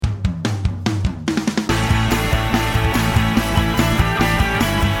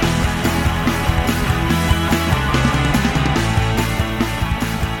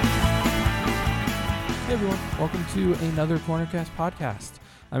to another Cornercast podcast.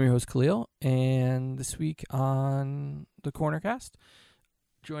 I'm your host, Khalil, and this week on the Cornercast,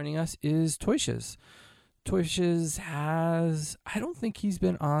 joining us is Toyshiz. Toyshiz I don't think he's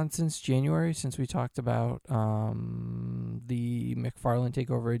been on since January, since we talked about the McFarlane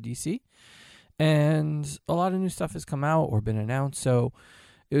takeover at DC. And a lot of new stuff has come out or been announced, so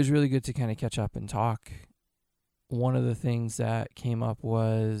it was really good to kind of catch up and talk. One of the things that came up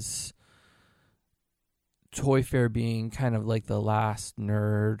was Toy Fair being kind of like the last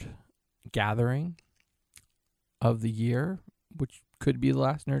nerd gathering of the year, which could be the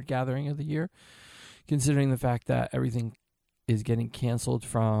last nerd gathering of the year, considering the fact that everything is getting canceled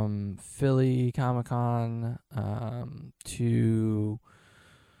from Philly Comic-Con to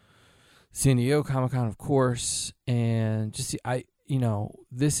San Diego Comic-Con, of course, and just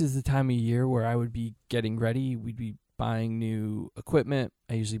this is the time of year where I would be getting ready. We'd be buying new equipment.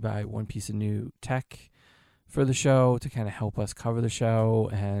 I usually buy one piece of new tech for the show to kind of help us cover the show,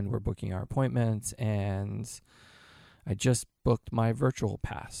 and we're booking our appointments, and I just booked my virtual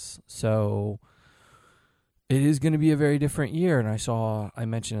pass. So it is going to be a very different year. And I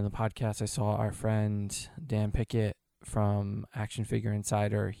mentioned in the podcast, I saw our friend Dan Pickett from Action Figure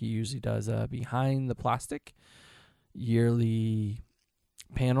Insider. He usually does a Behind the Plastic yearly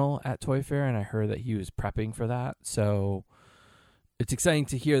panel at Toy Fair, and I heard that he was prepping for that. So it's exciting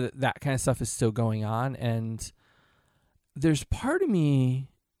to hear that kind of stuff is still going on. And there's part of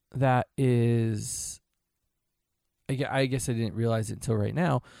me that is, I guess I didn't realize it until right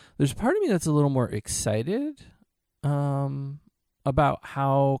now, there's part of me that's a little more excited about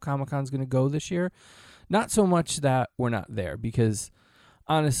how Comic-Con's going to go this year. Not so much that we're not there, because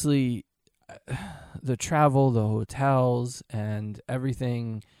honestly, the travel, the hotels, and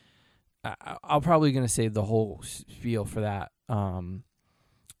everything, I'm probably going to save the whole spiel for that.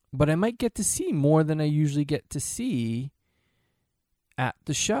 But I might get to see more than I usually get to see at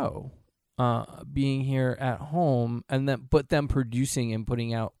the show, being here at home, but them producing and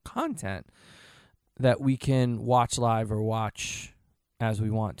putting out content that we can watch live or watch as we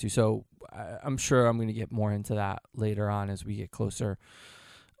want to. So I'm sure I'm going to get more into that later on as we get closer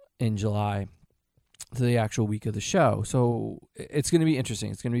in July to the actual week of the show. So it's going to be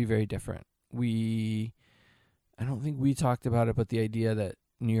interesting. It's going to be very different. I don't think we talked about it, but the idea that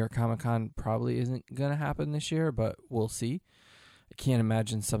New York Comic-Con probably isn't going to happen this year, but we'll see. I can't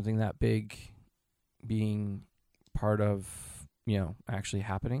imagine something that big being part of, actually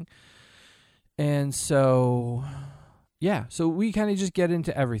happening. And so, yeah, so we kind of just get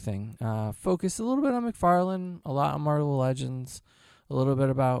into everything. Focus a little bit on McFarlane, a lot on Marvel Legends, a little bit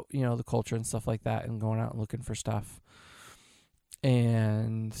about, the culture and stuff like that, and going out and looking for stuff.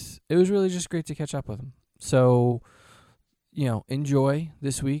 And it was really just great to catch up with him. So, enjoy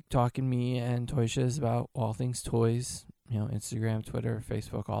this week talking me and Toyshiz about all things toys, Instagram, Twitter,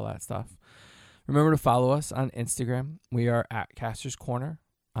 Facebook, all that stuff. Remember to follow us on Instagram. We are at Casters Corner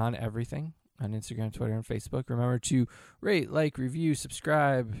on everything, on Instagram, Twitter, and Facebook. Remember to rate, like, review,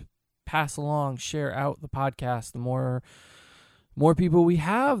 subscribe, pass along, share out the podcast. The more people we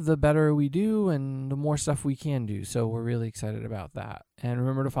have, the better we do, and the more stuff we can do. So we're really excited about that. And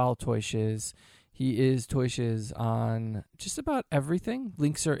remember to follow Toyshiz. He is Toyshiz on just about everything.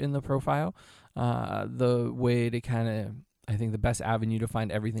 Links are in the profile. The way to I think the best avenue to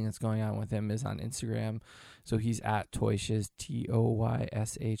find everything that's going on with him is on Instagram. So he's at Toyshiz,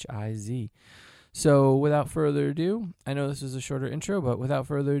 Toyshiz. So without further ado, I know this is a shorter intro, but without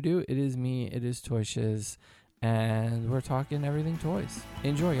further ado, it is me, it is Toyshiz, and we're talking everything toys.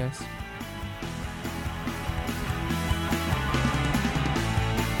 Enjoy, guys.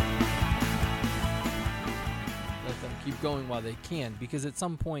 Let them keep going while they can, because at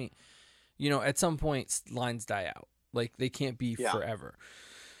some point, lines die out. Like, they can't be forever.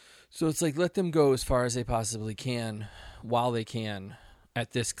 So it's like, let them go as far as they possibly can while they can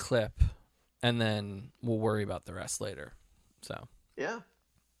at this clip, and then we'll worry about the rest later. So yeah.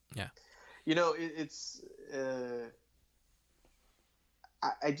 It's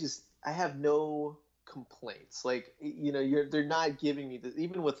I have no complaints. Like, they're not giving me this,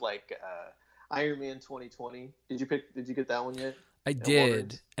 even with like Iron Man 2020. Did you get that one yet? I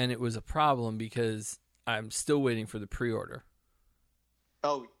did, and it was a problem because I'm still waiting for the pre-order.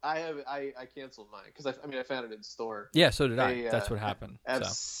 Oh, I canceled mine because I found it in store. Yeah, so did I. That's what happened. Have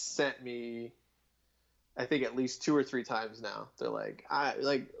sent me, I think, at least 2 or 3 times now. They're like, I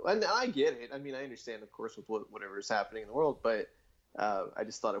get it. I mean, I understand, of course, with whatever is happening in the world, but I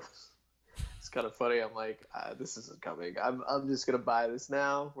just thought it's kind of funny. I'm like, this isn't coming. I'm just gonna buy this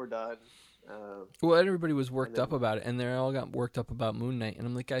now. We're done. Well, everybody was worked up about it, and they all got worked up about Moon Knight, and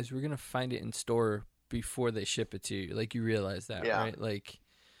I'm like, guys, we're gonna find it in store before they ship it to you. Like, you realize that, Yeah. right? Like,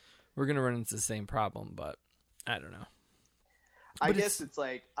 we're gonna run into the same problem, but I don't know. I guess it's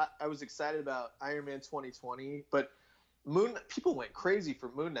like I was excited about Iron Man 2020, but people went crazy for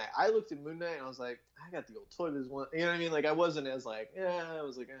Moon Knight. I looked at Moon Knight and I was like, I got the old Toy Biz one. You know what I mean? Like, I wasn't as like, I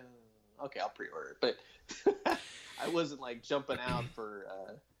was like, okay, I'll pre-order it, but I wasn't like jumping out for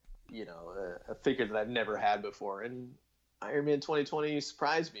a figure that I've never had before. And Iron Man 2020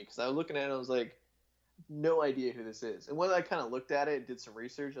 surprised me because I was looking at it and I was like, no idea who this is. And when I kind of looked at it and did some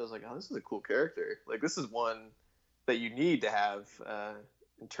research, I was like, oh, this is a cool character. Like, this is one that you need to have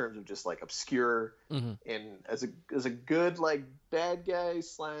in terms of just like obscure and as a good like bad guy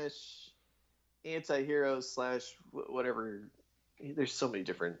 / anti-hero / whatever. There's so many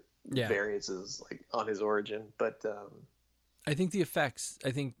different variances like on his origin, but I think the effects,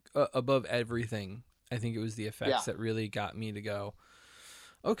 above everything, I think it was the effects that really got me to go,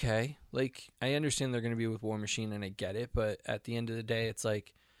 okay, like, I understand they're going to be with War Machine and I get it, but at the end of the day, it's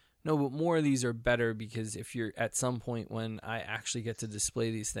like, no, but more of these are better because if you're at some point when I actually get to display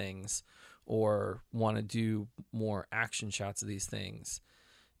these things or want to do more action shots of these things,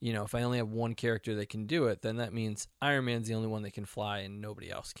 if I only have one character that can do it, then that means Iron Man's the only one that can fly and nobody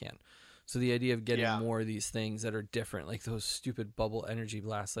else can. So the idea of getting more of these things that are different, like those stupid bubble energy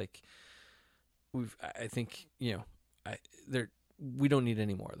blasts, like we don't need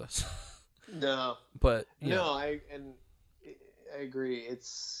any more of those. No, but I agree.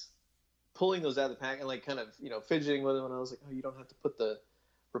 It's pulling those out of the pack and like kind of fidgeting with them. And I was like, oh, you don't have to put the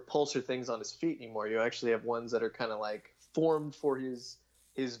repulsor things on his feet anymore. You actually have ones that are kind of like formed for his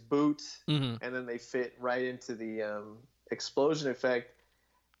boot, and then they fit right into the explosion effect.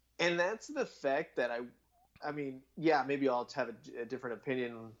 And that's the effect that I mean, maybe I'll have a different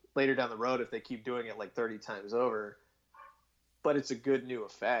opinion later down the road if they keep doing it like 30 times over. But it's a good new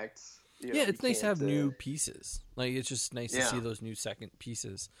effect. It's nice to have new pieces. Like, it's just nice to see those new second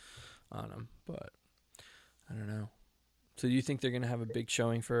pieces on them. But I don't know. So do you think they're going to have a big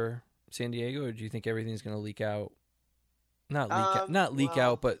showing for San Diego, or do you think everything's going to leak out? Not leak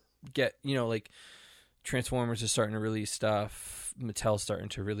out, but get, like Transformers is starting to release stuff. Mattel's starting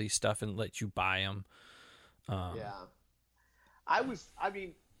to release stuff and let you buy them.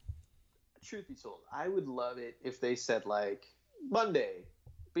 Truth be told, I would love it if they said like Monday,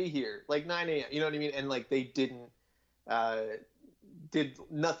 be here, like 9 a.m. You know what I mean? And like they did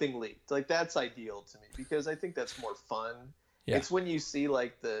nothing leaked. Like, that's ideal to me because I think that's more fun. Yeah. It's when you see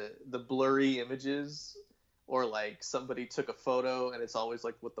like the blurry images or like somebody took a photo and it's always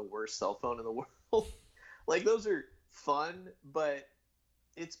like with the worst cell phone in the world. Like, those are fun, but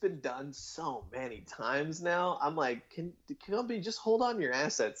it's been done so many times now. I'm like, can company just hold on your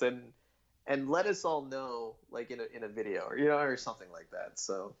assets and let us all know, like in a video or something like that.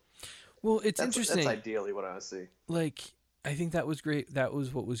 So, well, it's interesting. That's ideally what I want to see. Like, I think that was great. That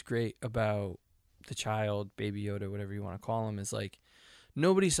was what was great about the child, Baby Yoda, whatever you want to call him, is like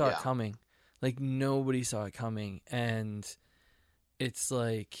nobody saw it coming. Like, nobody saw it coming, and it's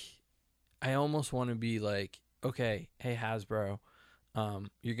like I almost want to be like, okay, hey Hasbro,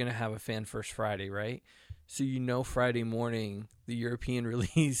 you're gonna have a Fan First Friday, right? So Friday morning the European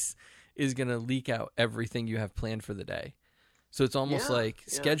release is going to leak out everything you have planned for the day. So it's almost like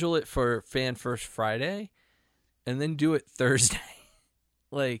schedule it for Fan First Friday and then do it Thursday.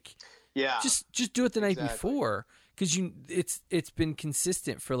 Like, just do it the night before, because it's been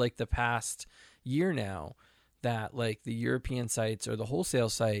consistent for like the past year now that like the European sites or the wholesale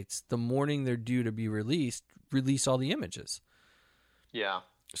sites, the morning they're due to be release all the images. Yeah.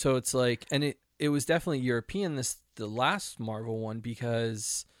 So it's like, and it was definitely European the last Marvel one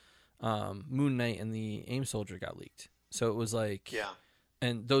because Moon Knight and the AIM Soldier got leaked. So it was like,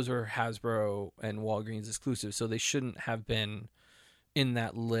 and those were Hasbro and Walgreens exclusive, so they shouldn't have been in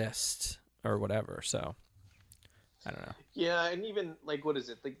that list or whatever. So I don't know. Yeah, and even like, what is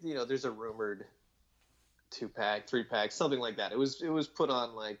it? Like, there's a rumored 2-pack, 3-pack, something like that. It was put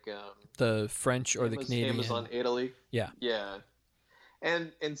on like the French or the Canadian Amazon Italy. Yeah.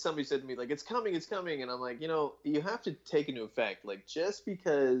 And somebody said to me like, it's coming, and I'm like, you have to take into effect, like, just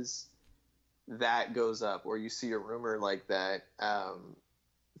because that goes up or you see a rumor like that,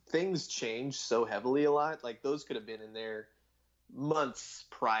 things change so heavily a lot. Like, those could have been in there months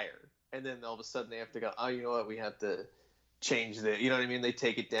prior, and then all of a sudden they have to go, oh, you know what, we have to change the, you know what I mean? They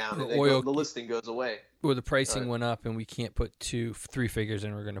take it down and the listing goes away. Or the pricing went up and we can't put 3 figures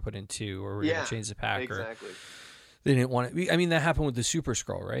in, we're going to put in 2, or we're going to change the pack. Exactly. Or they didn't want it. I mean, that happened with the Super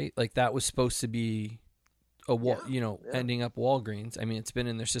Skrull, right? Like, that was supposed to be ending up Walgreens. I mean, it's been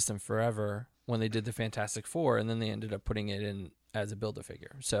in their system forever when they did the Fantastic Four, and then they ended up putting it in as a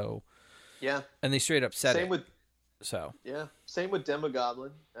Build-A-Figure. So, Yeah. And they straight up said Same it. with So same with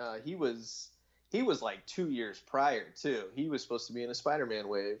Demogoblin. He was like 2 years prior too. He was supposed to be in a Spider-Man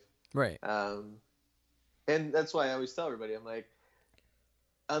wave. right. And that's why I always tell everybody, I'm like,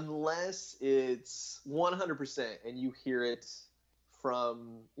 unless it's 100% and you hear it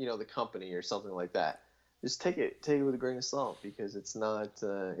from, the company or something like that, just take it with a grain of salt, because it's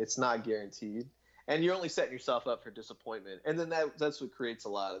not guaranteed, and you're only setting yourself up for disappointment. And then that's what creates a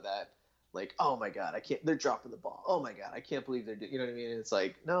lot of that, like, oh my God, they're dropping the ball. Oh my God, I can't believe they're doing, you know what I mean? And it's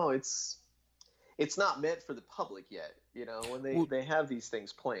like, no, it's not meant for the public yet, when they have these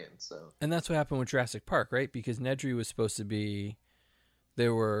things planned. So, and that's what happened with Jurassic Park, right? Because Nedry was supposed to be,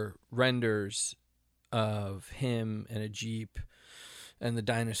 there were renders of him and a Jeep and the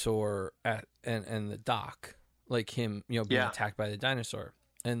dinosaur and the dock, like him, being attacked by the dinosaur,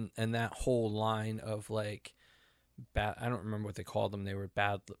 and that whole line of like, I don't remember what they called them. They were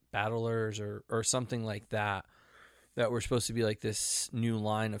battlers or something like that. That were supposed to be like this new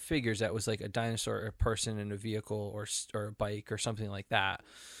line of figures that was like a dinosaur, a person in a vehicle, or a bike or something like that.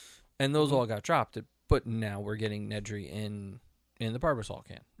 And those all got dropped. But now we're getting Nedry in the Barbasol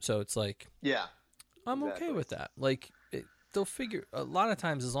can. So it's like, yeah, I'm okay with that. Like, they'll figure, a lot of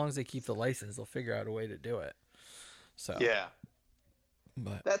times, as long as they keep the license, they'll figure out a way to do it. So yeah,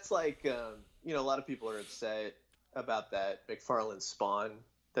 but that's like, a lot of people are upset about that McFarlane Spawn,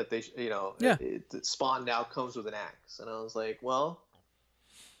 that they, Spawn now comes with an axe. And I was like, well,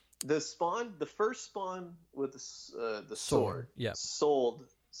 the first Spawn with the sword sold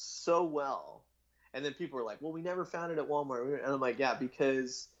so well. And then people were like, well, we never found it at Walmart. And I'm like, yeah,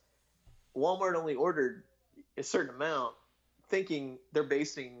 because Walmart only ordered a certain amount, thinking they're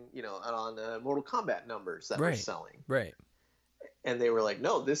basing, on Mortal Kombat numbers that we're selling. Right. And they were like,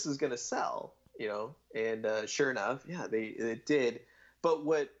 no, this is going to sell, and sure enough, yeah, it did. But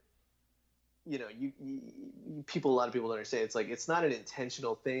what, a lot of people don't understand. It's like, it's not an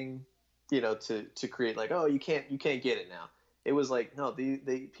intentional thing, to create like, oh, you can't get it now. It was like, no,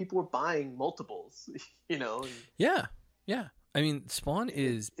 they people were buying multiples, And, yeah. I mean, Spawn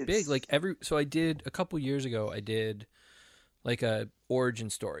is big. Like so I did a couple years ago, I did like a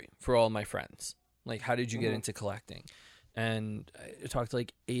origin story for all my friends. Like, how did you get into collecting? And I talked to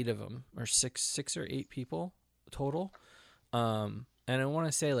like 8 of them, or six or 8 people total. And I want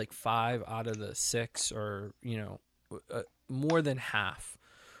to say like 5 out of the 6, or, more than half,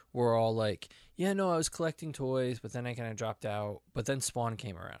 were all like, yeah, no, I was collecting toys, but then I kind of dropped out. But then Spawn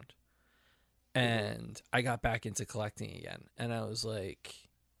came around. And I got back into collecting again. And I was like,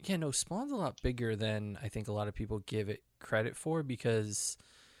 yeah, no, Spawn's a lot bigger than I think a lot of people give it credit for, because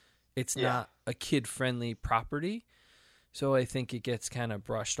it's not a kid-friendly property. So I think it gets kind of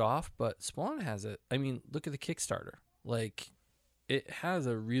brushed off. But Spawn has it. I mean, look at the Kickstarter. Like, it has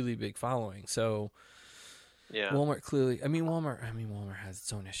a really big following. So Walmart clearly, Walmart has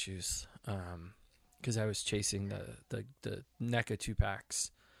its own issues. Because I was chasing the NECA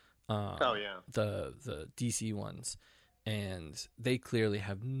 2-packs. The DC ones, and they clearly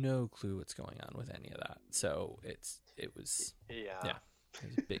have no clue what's going on with any of that. So it was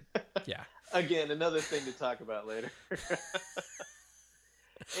big. Yeah. Again, another thing to talk about later.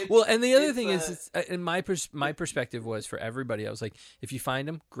 Well, and the other thing is, in my perspective was, for everybody, I was like, if you find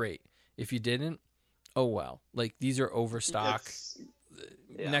them, great. If you didn't, oh well. Like, these are overstock.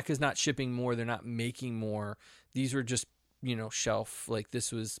 NECA's not shipping more. They're not making more. These were just, shelf. Like,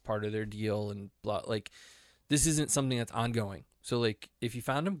 this was part of their deal, and blah. Like, this isn't something that's ongoing. So, like, if you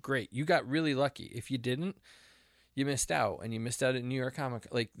found them, great. You got really lucky. If you didn't, you missed out, and you missed out at New York Comic.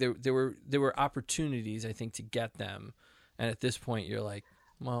 Like, there were opportunities, I think, to get them, and at this point, you're like,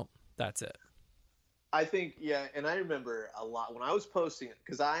 well, that's it. I think, and I remember a lot when I was posting it,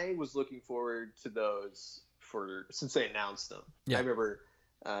 because I was looking forward to those since they announced them. Yeah. I remember,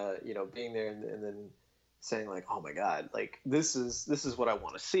 being there and then saying like, oh my God, like this is what I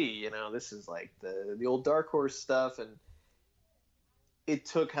want to see. This is like the old Dark Horse stuff, and it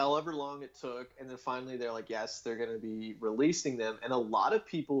took however long it took, and then finally they're like, yes, they're going to be releasing them, and a lot of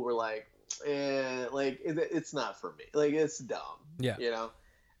people were like, it's not for me, like it's dumb,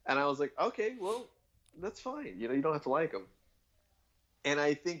 and I was like, okay, well, that's fine, you don't have to like them. And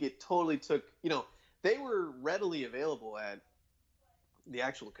I think it totally took, they were readily available at the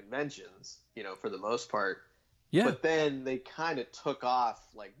actual conventions, for the most part. Yeah. But then they kind of took off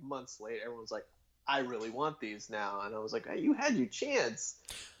like months later. Everyone's like, I really want these now. And I was like, hey, you had your chance.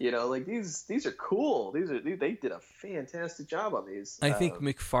 Like these are cool. They did a fantastic job on these. I think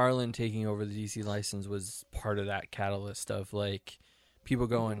McFarlane taking over the DC license was part of that catalyst of like people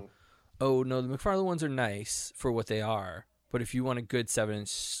going, oh no, the McFarlane ones are nice for what they are, But if you want a good 7-inch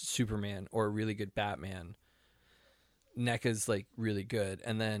Superman or a really good Batman, NECA's like really good.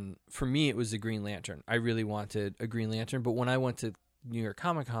 And then for me, it was the Green Lantern. I really wanted a Green Lantern, but when I went to New York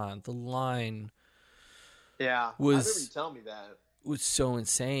Comic Con, the line I remember you telling me that. Was so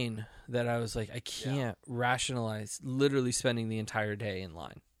insane that I was like, I can't rationalize literally spending the entire day in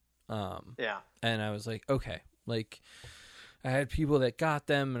line. And I was like, okay, like I had people that got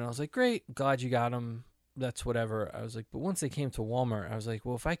them and I was like, great, glad you got them. That's whatever. I was like, but once they came to Walmart, I was like,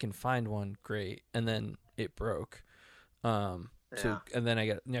 well, if I can find one, great. And then it broke. So, and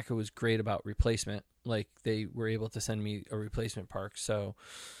then NECA was great about replacement. Like they were able to send me a replacement park. So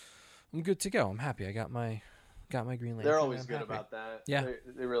I'm good to go. I'm happy. I got my Green Lantern. They're always good about that. Yeah.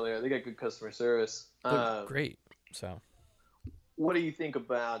 They really are. They got good customer service. They're great. So what do you think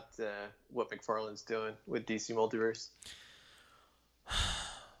about what McFarlane's doing with DC Multiverse?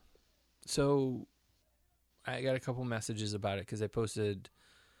 So I got a couple messages about it because I posted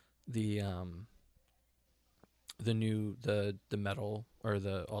the metal or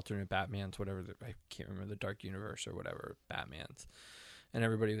the alternate Batmans, whatever. I can't remember, the Dark Universe or whatever Batmans. And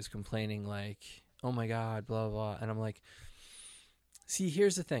everybody was complaining like, oh my God, blah, blah. And I'm like, see,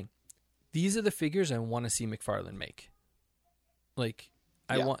 here's the thing. These are the figures I want to see McFarlane make. Like,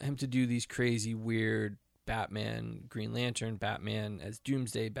 I want him to do these crazy, weird Batman, Green Lantern, Batman as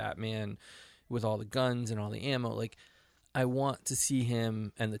Doomsday, Batman with all the guns and all the ammo. Like, I want to see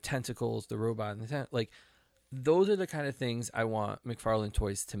him and the tentacles, the robot, and like, those are the kind of things I want McFarlane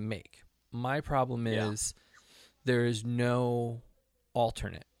Toys to make. My problem is there is no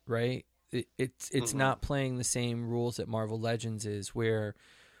alternate, right? It's not playing the same rules that Marvel Legends is, where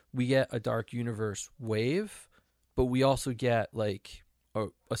we get a Dark Universe wave, but we also get like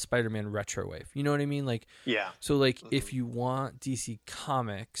a Spider-Man retro wave. You know what I mean? Like, so like if you want DC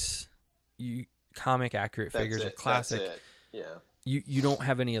Comics, comic accurate figures or classic, you don't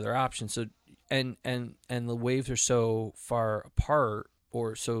have any other options. So and the waves are so far apart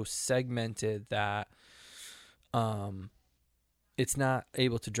or so segmented that it's not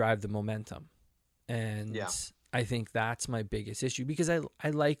able to drive the momentum. And I think that's my biggest issue, because I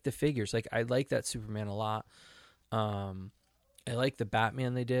like the figures. Like, I like that Superman a lot. I like the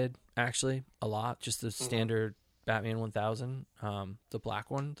Batman they did, actually, a lot. Just the standard Batman 1000, the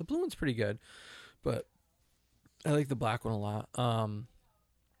black one. The blue one's pretty good, but I like the black one a lot.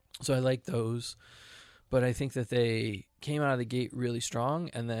 So I like those. But I think that they came out of the gate really strong,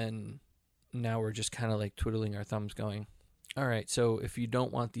 and then now we're just kind of like twiddling our thumbs going, all right, so if you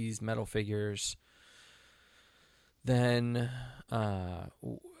don't want these metal figures, then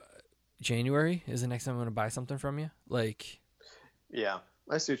January is the next time I'm going to buy something from you. Like, yeah,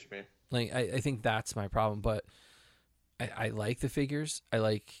 I see what you mean. Like, I think that's my problem, but I like the figures. I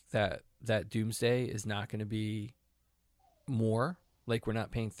like that Doomsday is not going to be more. Like, we're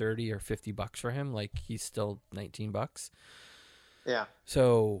not paying $30 or $50 for him. Like, he's still $19. Yeah.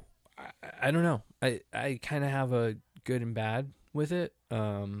 So I don't know. I kind of have a good and bad with it.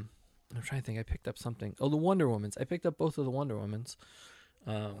 I'm trying to think. I picked up something. Oh, the Wonder Womans. I picked up both of the Wonder Womans,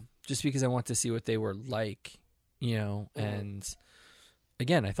 just because I want to see what they were like, you know. And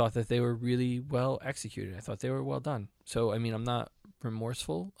again, I thought that they were really well executed. I thought they were well done. So I mean, I'm not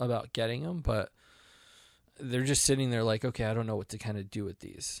remorseful about getting them, but they're just sitting there like, okay, I don't know what to kind of do with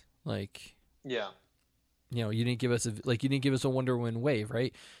these. Like, you know, you didn't give us a Wonder Woman wave,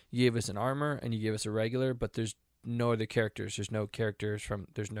 right? You gave us an armor and you gave us a regular, but there's no other characters. There's no characters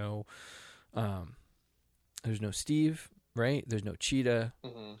there's no Steve, right? There's no Cheetah.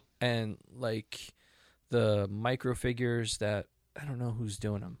 And like the micro figures that, I don't know who's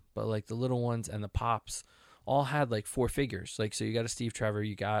doing them, but like the little ones and the pops all had like 4 figures. Like, so you got a Steve Trevor,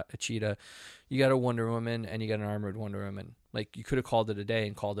 you got a Cheetah, you got a Wonder Woman, and you got an armored Wonder Woman. Like, you could have called it a day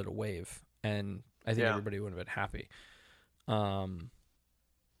and called it a wave, and I think everybody would have been happy. So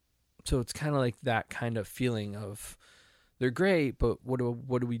it's kind of like that kind of feeling of, they're great, but what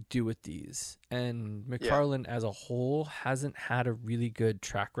do we do with these? And McFarlane as a whole hasn't had a really good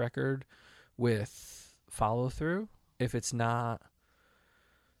track record with follow through, if it's not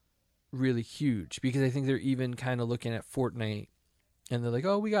really huge, because I think they're even kind of looking at Fortnite and they're like,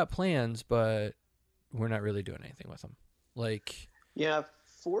 oh, we got plans, but we're not really doing anything with them. Like,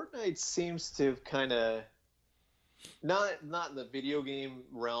 Fortnite seems to have kind of not in the video game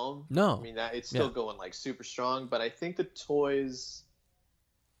realm. No, I mean, that it's still going like super strong, but I think the toys,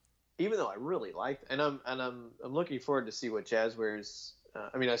 even though I really like, and I'm looking forward to see what Jazzwares.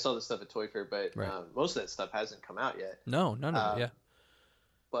 I mean, I saw the stuff at Toy Fair, but most of that stuff hasn't come out yet. No, none of it. Yeah,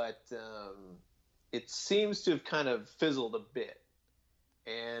 but it seems to have kind of fizzled a bit.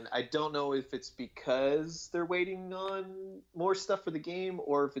 and I don't know if it's because they're waiting on more stuff for the game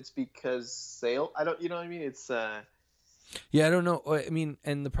or if it's because sale. I don't, you know what I mean? It's Yeah, I don't know. I mean,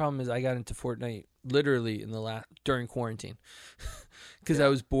 and the problem is I got into Fortnite literally in the during quarantine because I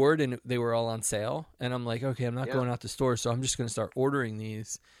was bored and they were all on sale, and I'm like, okay, I'm not going out to stores, so I'm just going to start ordering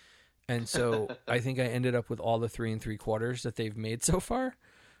these. And so I think I ended up with all the 3 3/4 that they've made so far.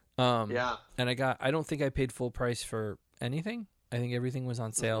 And I don't think I paid full price for anything. I think everything was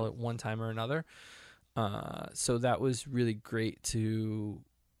on sale at one time or another. So that was really great to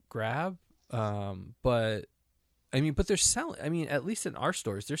grab. But they're selling. I mean, at least in our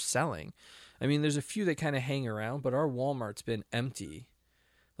stores, they're selling. I mean, there's a few that kind of hang around, but our Walmart's been empty,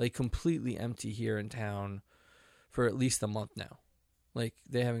 like completely empty here in town for at least a month now. Like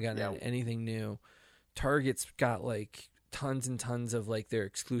they haven't gotten anything new. Target's got like tons and tons of like their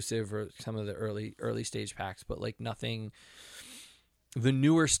exclusive or some of the early stage packs, but like nothing. The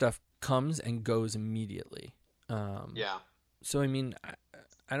newer stuff comes and goes immediately. So I mean,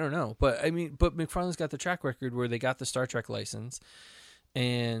 I don't know, but McFarlane's got the track record where they got the Star Trek license,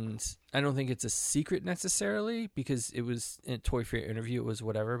 and I don't think it's a secret necessarily because it was in a Toy Fair interview. It was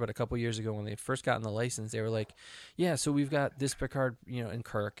whatever, but a couple years ago when they first gotten the license, they were like, "Yeah, so we've got this Picard, and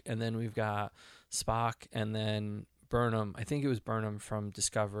Kirk, and then we've got Spock, and then Burnham. I think it was Burnham from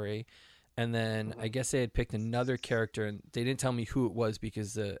Discovery." And then I guess they had picked another character, and they didn't tell me who it was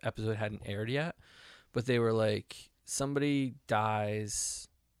because the episode hadn't aired yet. But they were like, somebody dies.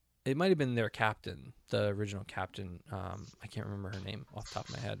 It might have been their captain, the original captain. I can't remember her name off the top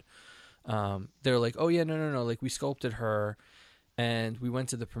of my head. They're like, oh, yeah, no. Like, we sculpted her, and we went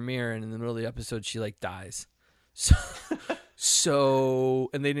to the premiere, and in the middle of the episode, she, like, dies. So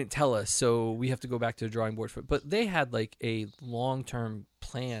and they didn't tell us, so we have to go back to the drawing board for it. But they had, like, a long-term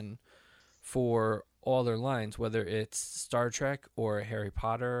plan for all their lines, whether it's Star Trek or Harry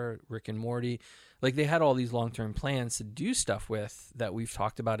Potter, Rick and Morty. Like they had all these long-term plans to do stuff with that we've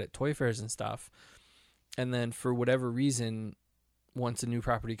talked about at Toy Fairs and stuff. And then for whatever reason, once a new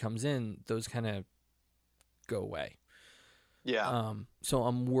property comes in, those kind of go away. Yeah. So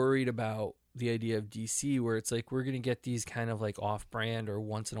I'm worried about the idea of DC where it's like we're going to get these kind of like off-brand or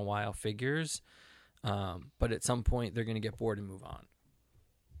once in a while figures. But at some point they're going to get bored and move on.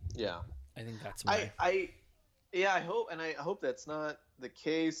 Yeah. I think that's my... I hope that's not the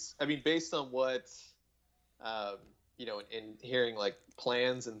case. I mean, based on what, in hearing like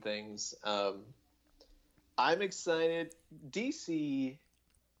plans and things, I'm excited. DC,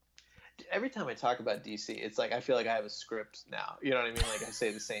 every time I talk about DC, it's like, I feel like I have a script now, you know what I mean? Like I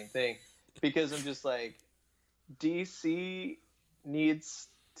say the same thing because I'm just like, DC needs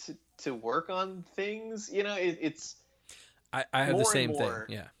to work on things, it's, I have the same thing.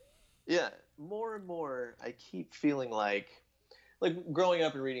 Yeah. Yeah, more and more, I keep feeling like growing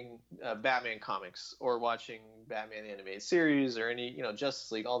up and reading Batman comics or watching Batman animated series or any,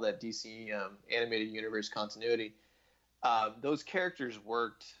 Justice League, all that DC animated universe continuity. Those characters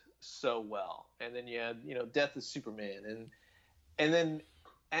worked so well, and then you had, Death of Superman, and then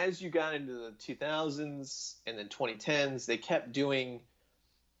as you got into the 2000s and then 2010s, they kept doing,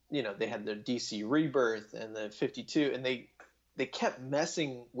 they had their DC Rebirth and the 52, and they kept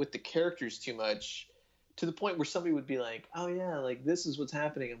messing with the characters too much to the point where somebody would be like, oh yeah, like this is what's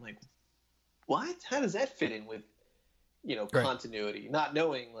happening. I'm like, what? How does that fit in with, continuity? Not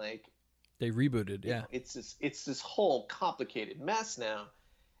knowing like they rebooted. Yeah. It's this whole complicated mess now.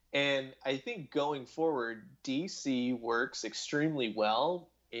 And I think going forward, DC works extremely well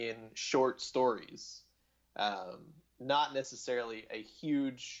in short stories. Not necessarily a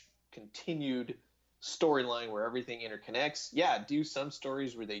huge continued storyline where everything interconnects. Yeah, do some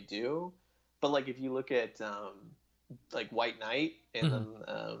stories where they do, but like if you look at like White Knight and then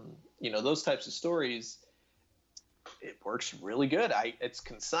those types of stories, it works really good. It's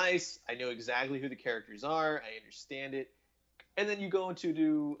concise. I know exactly who the characters are. I understand it. And then you go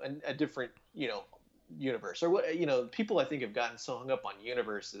into a different universe or what people I think have gotten so hung up on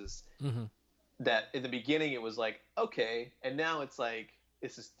universes that in the beginning it was like okay, and now it's like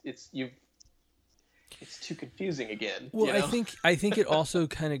it's too confusing again. Well, I think it also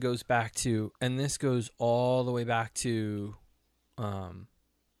kind of goes back to, and this goes all the way back to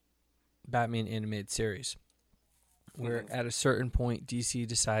Batman animated series, where at a certain point DC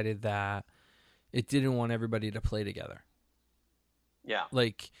decided that it didn't want everybody to play together. Yeah.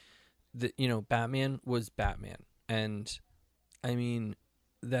 Like, Batman was Batman. And, I mean,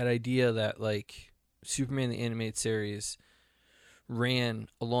 that idea that, like, Superman the animated series ran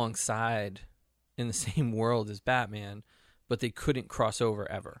alongside in the same world as Batman, but they couldn't cross over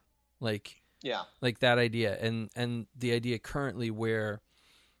ever. Like, yeah, like that idea, and the idea currently where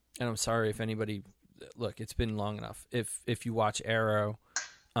and I'm sorry if anybody, look, it's been long enough. If you watch Arrow,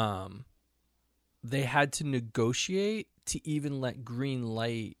 they had to negotiate to even let green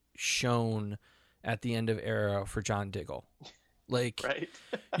light shown at the end of Arrow for John Diggle. Like, Right.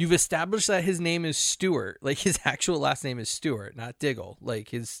 you've established that his name is Stewart. Like, his actual last name is Stewart, not Diggle, like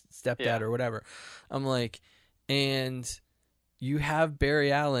his stepdad or whatever. I'm like, and you have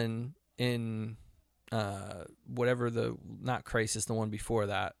Barry Allen in whatever not Crisis, the one before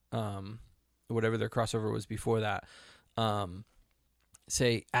that, whatever their crossover was before that,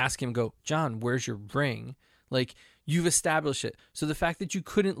 ask him, go, John, where's your ring? Like, you've established it. So the fact that you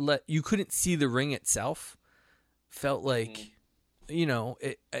couldn't see the ring itself felt like,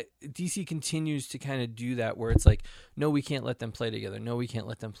 DC continues to kind of do that where it's like, no, we can't let them play together. No, we can't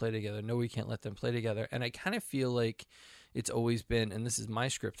let them play together. No, we can't let them play together. And I kind of feel like it's always been, and this is my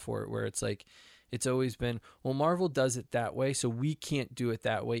script for it, where it's like, it's always been, well, Marvel does it that way, so we can't do it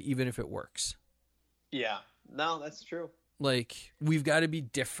that way, even if it works. Yeah. No, that's true. Like, we've got to be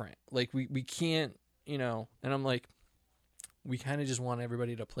different. Like, we can't, and I'm like, we kind of just want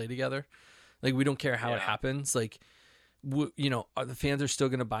everybody to play together. Like, we don't care how it happens. Like, the fans are still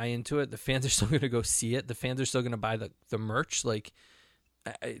going to buy into it. The fans are still going to go see it. The fans are still going to buy the merch. Like,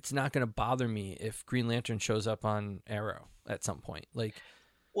 it's not going to bother me if Green Lantern shows up on Arrow at some point. Like,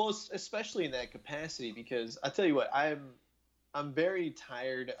 well, especially in that capacity, because I tell you what, I'm very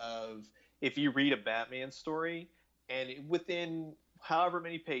tired of, if you read a Batman story and within however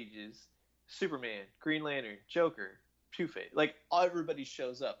many pages, Superman, Green Lantern, Joker, Two-Face, like everybody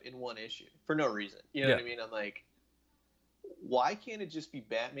shows up in one issue for no reason. You know what I mean? I'm like, why can't it just be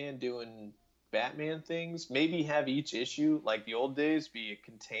Batman doing Batman things? Maybe have each issue, like the old days, be a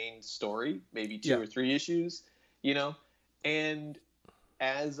contained story, maybe 2 or 3 issues, and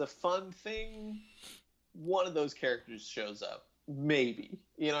as a fun thing, one of those characters shows up, maybe.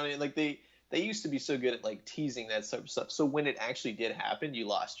 You know what I mean? Like, they used to be so good at like teasing that sort of stuff. So when it actually did happen, you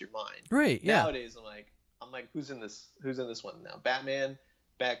lost your mind. Right. Yeah. Nowadays, I'm like, who's in this one now? Batman,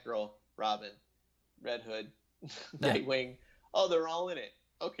 Batgirl, Robin, Red Hood, Nightwing. Oh, they're all in it.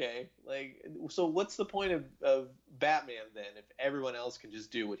 Okay. Like, so what's the point of Batman then if everyone else can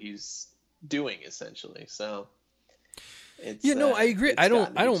just do what he's doing essentially? So it's, I agree. I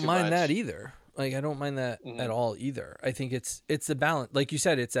don't mind much. that either. Like, I don't mind that at all either. I think it's the balance. Like you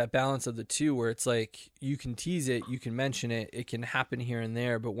said, it's that balance of the two where it's like, you can tease it, you can mention it, it can happen here and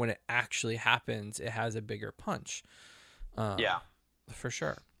there, but when it actually happens, it has a bigger punch. For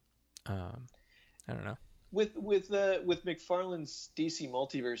sure. I don't know. With McFarlane's DC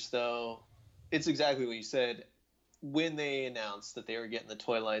Multiverse, though, it's exactly what you said. When they announced that they were getting the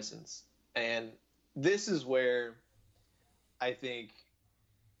toy license, and this is where I think,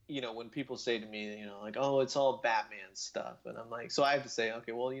 when people say to me, like, oh, it's all Batman stuff, and I'm like, so I have to say,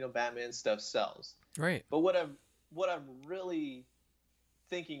 okay, well, Batman stuff sells, right? But what I'm really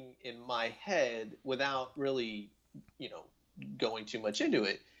thinking in my head, without really, going too much into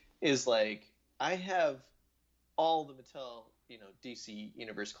it, is like, I have all the Mattel, DC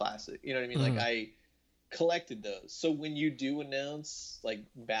Universe Classic. You know what I mean? Mm-hmm. Like, I collected those. So when you do announce like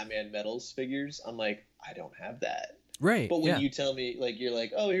Batman Metals figures, I'm like, I don't have that. Right. But when you tell me, like, you're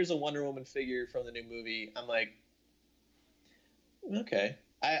like, oh, here's a Wonder Woman figure from the new movie, I'm like, okay.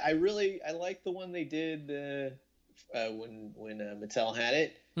 I like the one they did when Mattel had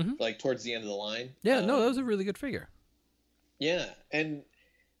it, like towards the end of the line. Yeah, no, that was a really good figure. Yeah, and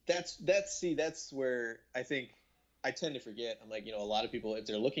that's where I think I tend to forget. I'm like, a lot of people, if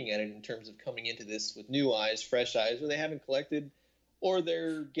they're looking at it in terms of coming into this with new eyes, fresh eyes, or they haven't collected, or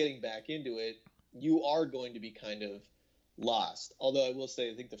they're getting back into it, you are going to be kind of lost. Although I will say,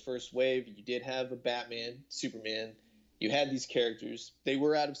 I think the first wave, you did have a Batman, Superman. You had these characters. They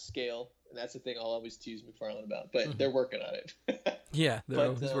were out of scale, and that's the thing I'll always tease McFarlane about. But they're working on it. Yeah, they're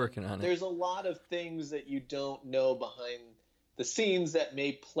always working on it. There's a lot of things that you don't know behind the scenes that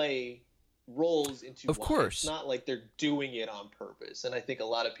may play roles into. Of course, it's not like they're doing it on purpose, and I think a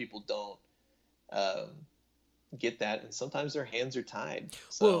lot of people don't get that, and sometimes their hands are tied.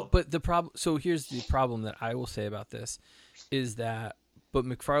 So. Well, but the problem. So here's the problem that I will say about this is that, but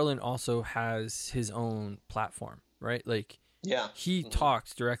McFarlane also has his own platform, right? Like, he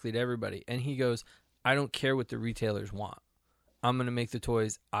talks directly to everybody, and he goes, "I don't care what the retailers want. I'm going to make the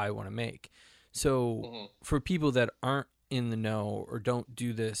toys I want to make." So for people that aren't in the know or don't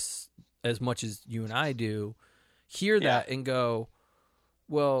do this as much as you and I do, hear that and go,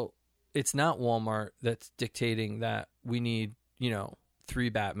 well, it's not Walmart that's dictating that we need, 3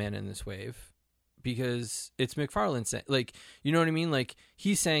 Batman in this wave, because it's McFarlane saying, like, you know what I mean? Like,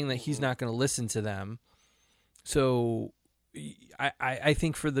 he's saying that he's not going to listen to them. So I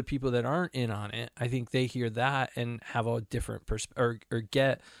think for the people that aren't in on it, I think they hear that and have a different or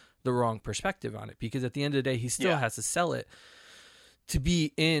get the wrong perspective on it, because at the end of the day, he still has to sell it to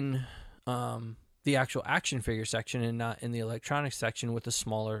be in the actual action figure section and not in the electronics section with a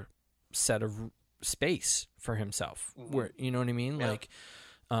smaller set of space for himself. Where, you know what I mean? Yeah. Like,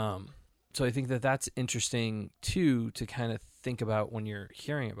 so I think that that's interesting too, to kind of think about when you're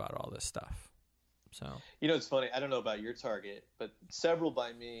hearing about all this stuff. So, You know, it's funny. I don't know about your Target, but several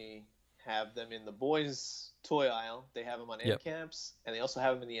by me have them in the boys' toy aisle. They have them on end Yep. caps, and they also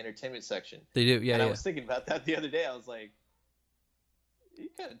have them in the entertainment section. they do. Yeah. And I Yeah. was thinking about that the other day. I was like, you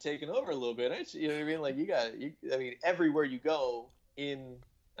kind of taking over a little bit, aren't you? You know what I mean? Like I mean, everywhere you go in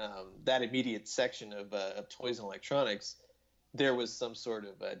that immediate section of toys and electronics, there was some sort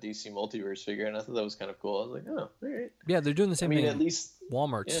of DC Multiverse figure, and I thought that was kind of cool. I was like, oh, all right. Yeah. They're doing the I same mean, thing at in least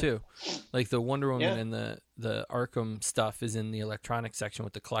Walmart yeah. too. Like the Wonder Woman Yeah. and the Arkham stuff is in the electronics section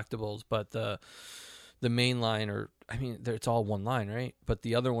with the collectibles, but the main line, or I mean, it's all one line, right? But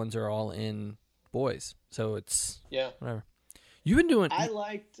the other ones are all in boys, so it's Yeah. whatever. You've been doing. I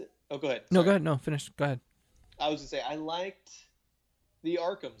liked. Oh, go ahead. No, Sorry. go ahead. No, finish. Go ahead. I was gonna say I liked the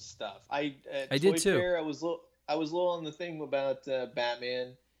Arkham stuff. I I did Toy too. Fair, I was a little on the thing about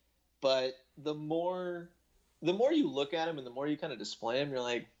Batman, but the more you look at him and the more you kind of display him, you're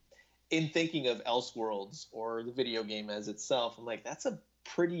like, in thinking of Elseworlds or the video game as itself, I'm like, that's a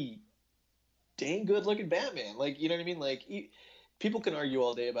pretty dang good looking Batman. Like, you know what I mean? Like, people can argue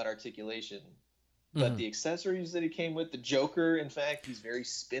all day about articulation, but Mhm. the accessories that he came with, the Joker, in fact, he's very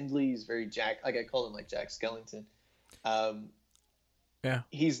spindly. He's very Jack. Like I call him like Jack Skellington. Yeah,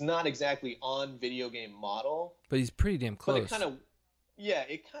 He's not exactly on video game model, but he's pretty damn but close. it kind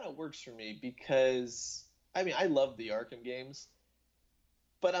of works for me because I mean I love the Arkham games,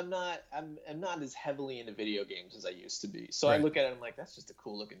 but I'm not as heavily into video games as I used to be. So I Right. look at it, I'm like, that's just a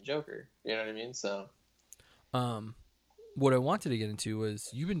cool looking Joker. You know what I mean? So What I wanted to get into was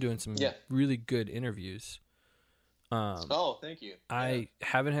you've been doing some Yeah. really good interviews. oh, thank you. I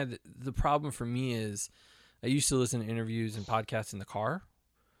haven't had the problem for me is I used to listen to interviews and podcasts in the car,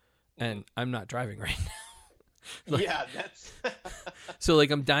 and I'm not driving right now. Yeah, that's So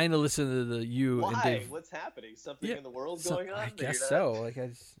like I'm dying to listen to the you and why. Dave. What's happening? Something Yeah, in the world So- going on? I that you're guess not- so. Like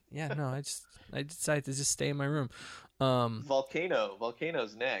I decided to just stay in my room.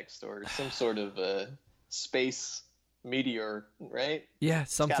 Volcano's next, or some sort of space meteor, right? Yeah,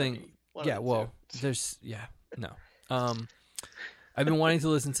 It's gotta something. be one of Yeah, the well, two. no. I've been wanting to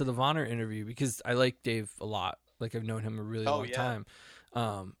listen to the Vonner interview because I like Dave a lot. Like I've known him a really long yeah. time.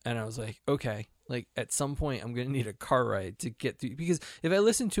 And I was like, okay, like at some point I'm gonna need a car ride to get through, because if I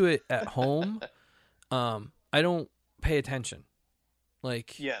listen to it at home, I don't pay attention.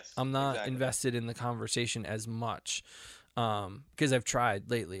 Like Yes, I'm not exactly. invested in the conversation as much. Because I've tried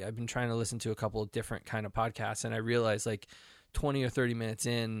lately. I've been trying to listen to a couple of different kind of podcasts, and I realized like 20 or 30 minutes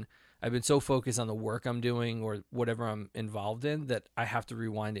in, I've been so focused on the work I'm doing or whatever I'm involved in that I have to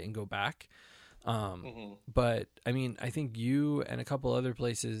rewind it and go back. But I mean, I think you and a couple other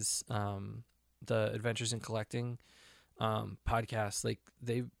places, the Adventures in Collecting podcast, like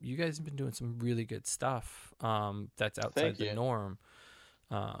you guys have been doing some really good stuff that's outside Thank the you. norm.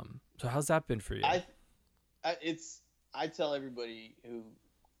 So how's that been for you? I tell everybody who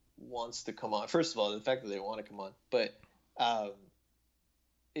wants to come on. First of all, the fact that they want to come on, but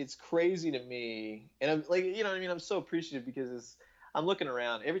it's crazy to me, and I'm like, you know what I mean? I'm so appreciative because I'm looking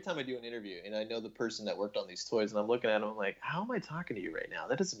around every time I do an interview, and I know the person that worked on these toys, and I'm looking at them, I'm like, how am I talking to you right now?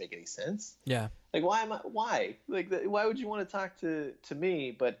 That doesn't make any sense. Yeah. Like, why? Like, why would you want to talk to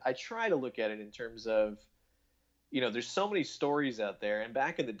me? But I try to look at it in terms of, you know, there's so many stories out there, and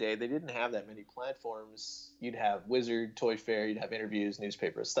back in the day, they didn't have that many platforms. You'd have Wizard, Toy Fair, you'd have interviews,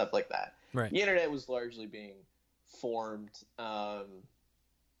 newspapers, stuff like that. Right. The internet was largely being formed.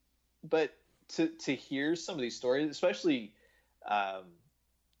 But to hear some of these stories, especially,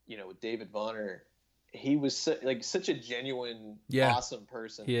 you know, with David Vonner, he was such a genuine, awesome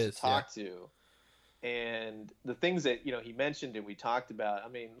person to talk to. And the things that, you know, he mentioned and we talked about, I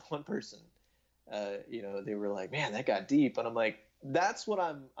mean, one person, you know, they were like, man, that got deep. And I'm like, that's what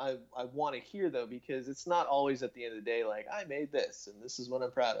I want to hear, though, because it's not always at the end of the day like, I made this and this is what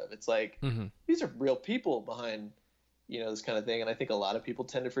I'm proud of. It's like, these are real people behind, you know, this kind of thing. And I think a lot of people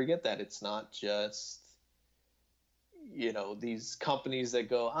tend to forget that it's not just, you know, these companies that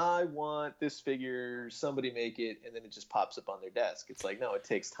go, I want this figure, somebody make it, and then it just pops up on their desk. It's like, no, it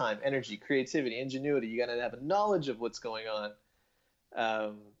takes time, energy, creativity, ingenuity. You got to have a knowledge of what's going on.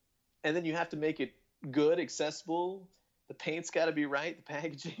 And then you have to make it good, accessible. The paint's got to be right, the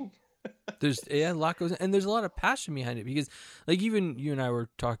packaging. There's a lot goes, and there's a lot of passion behind it, because like even you and I were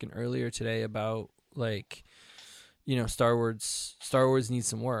talking earlier today about like, Star Wars needs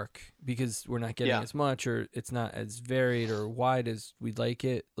some work because we're not getting as much, or it's not as varied or wide as we'd like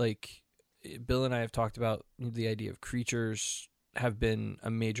it. Like Bill and I have talked about the idea of creatures have been a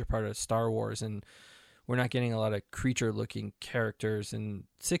major part of Star Wars, and we're not getting a lot of creature looking characters in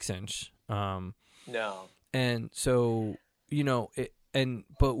 6-inch. No. And so,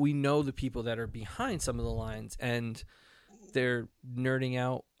 but we know the people that are behind some of the lines, and they're nerding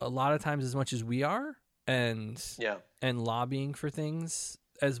out a lot of times as much as we are, and lobbying for things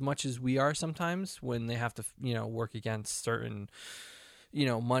as much as we are sometimes, when they have to, work against certain,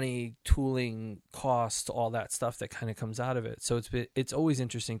 money, tooling, cost, all that stuff that kind of comes out of it. So it's always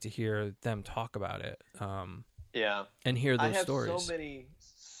interesting to hear them talk about it. And hear those stories. I have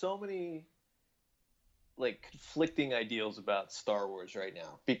so many like conflicting ideals about Star Wars right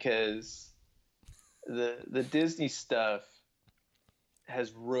now, because the Disney stuff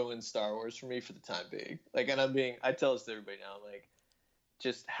has ruined Star Wars for me for the time being. Like, and I tell this to everybody now, like,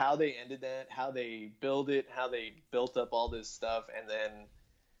 just how they ended that, how they build it, how they built up all this stuff, and then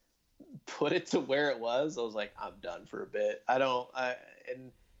put it to where it was. I was like, I'm done for a bit.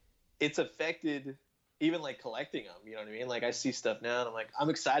 And it's affected even like collecting them, you know what I mean? Like I see stuff now and I'm like, I'm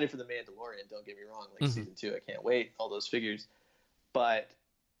excited for the Mandalorian. Don't get me wrong. Like season 2, I can't wait. All those figures. But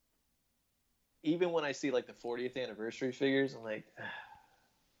even when I see like the 40th anniversary figures, I'm like,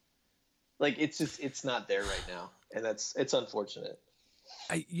 like it's not there right now. And it's unfortunate.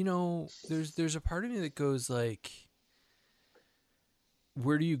 There's a part of me that goes like,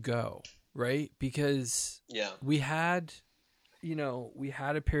 where do you go? Right? Because we had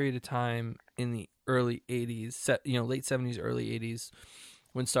a period of time in the early 80s, late 70s, early 80s,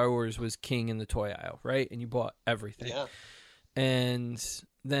 when Star Wars was king in the toy aisle, right? And you bought everything. Yeah. And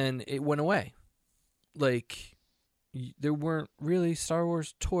then it went away. Like, there weren't really Star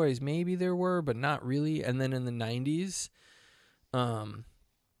Wars toys. Maybe there were, but not really. And then in the 90s,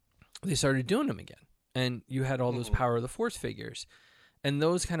 they started doing them again. And you had all those Power of the Force figures. And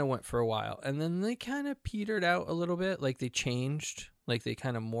those kind of went for a while. And then they kind of petered out a little bit. Like, they changed. Like, they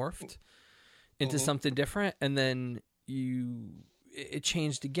kind of morphed into something different. And then it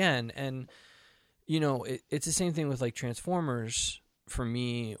changed again. And, it's the same thing with, like, Transformers for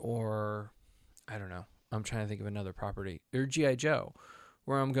me, or, I don't know. I'm trying to think of another property. Or G.I. Joe,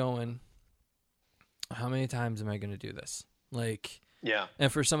 where I'm going, how many times am I going to do this? Like,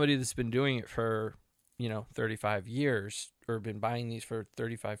 and for somebody that's been doing it for, 35 years, or been buying these for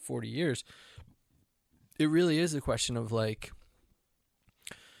 35, 40 years, it really is a question of like,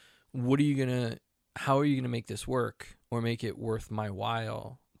 how are you going to make this work, or make it worth my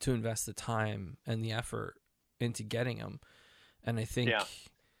while to invest the time and the effort into getting them? And I think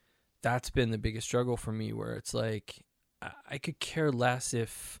that's been the biggest struggle for me, where it's like, I could care less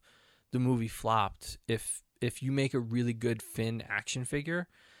if the movie flopped. If you make a really good Finn action figure,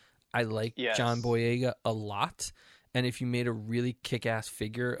 I like John Boyega a lot. And if you made a really kick-ass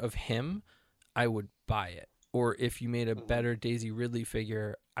figure of him, I would buy it. Or if you made a better Daisy Ridley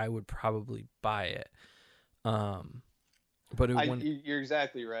figure, I would probably buy it. But you're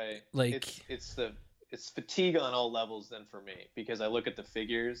exactly right. Like, it's fatigue on all levels then for me, because I look at the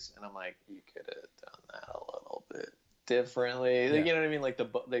figures and I'm like, you could have done that a little bit differently. Like, you know what I mean? Like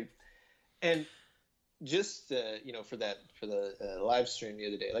and just for the live stream the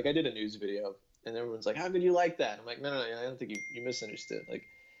other day, like I did a news video and everyone's like, how could you like that? I'm like, no, I don't think you misunderstood. Like,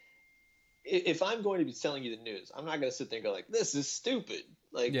 if I'm going to be telling you the news, I'm not going to sit there and go like, this is stupid.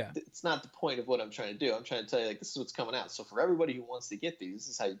 Like, it's not the point of what I'm trying to do. I'm trying to tell you, like, this is what's coming out. So for everybody who wants to get these, this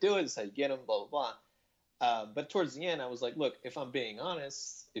is how you do it. This is how you get them, blah, blah, blah. But towards the end, I was like, look, if I'm being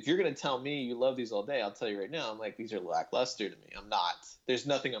honest, if you're going to tell me you love these all day, I'll tell you right now, I'm like, these are lackluster to me. I'm not. There's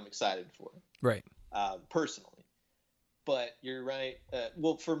nothing I'm excited for. Right. Personally. But you're right.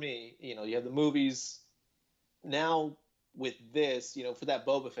 Well, for me, you have the movies. Now with this, for that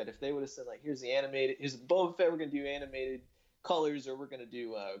Boba Fett, if they would have said, like, here's Boba Fett, we're going to do animated colors, or we're going to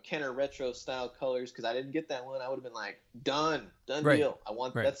do Kenner retro style colors, because I didn't get that one, I would have been like, done right. Deal.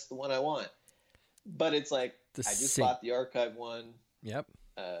 That's the one I want. But it's like, I just bought the archive one. Yep.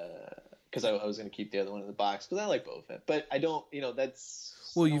 Because I was going to keep the other one in the box because I like Boba Fett. But I don't, that's...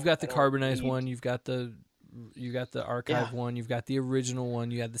 Well, you've got the carbonized one. You've got the archive one. You've got the original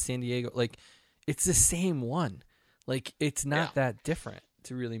one. You had the San Diego. Like, it's the same one. Like, it's not that different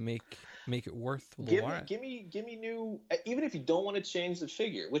to really make it worth the while. Give me new. Even if you don't want to change the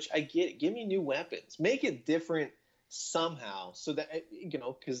figure, which I get, give me new weapons. Make it different somehow, so that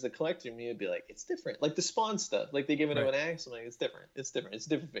because the collector in me would be like, it's different. Like the Spawn stuff, like they give it to an axe. I'm like, it's different. It's different. It's a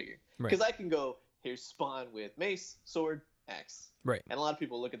different figure. Because I can go, here's Spawn with mace, sword, axe. Right. And a lot of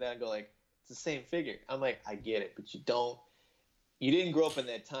people look at that and go like, it's the same figure. I'm like, I get it, but you didn't grow up in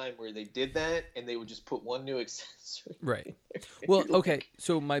that time where they did that and they would just put one new accessory. Right. Well, okay.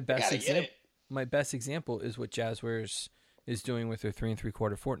 So my best example is what Jazzwares is doing with their 3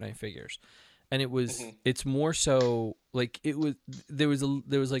 3/4 Fortnite figures. And it's more so like there was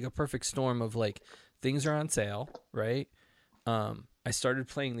like a perfect storm of like things are on sale, right? I started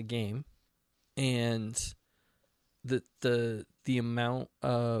playing the game, and the amount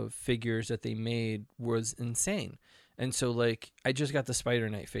of figures that they made was insane. And so like I just got the Spider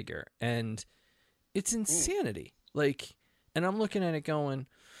Knight figure, and it's insanity. Like, and I'm looking at it going,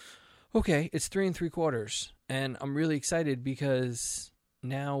 okay, it's 3 3/4, and I'm really excited because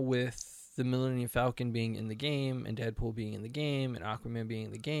now with the Millennium Falcon being in the game, and Deadpool being in the game, and Aquaman being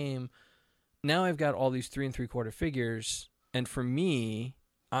in the game, now I've got all these 3 3/4 figures, and for me,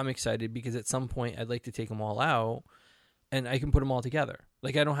 I'm excited because at some point I'd like to take them all out, and I can put them all together.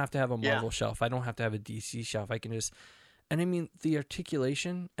 Like, I don't have to have a Marvel shelf. I don't have to have a DC shelf. I can just, and I mean, the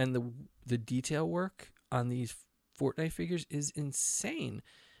articulation and the detail work on these Fortnite figures is insane.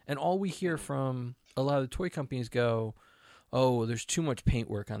 And all we hear from a lot of the toy companies go, oh, there's too much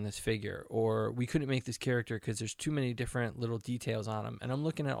paintwork on this figure, or we couldn't make this character because there's too many different little details on them. And I'm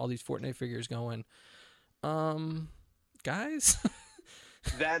looking at all these Fortnite figures going, guys?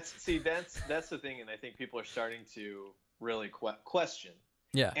 That's the thing, and I think people are starting to really question.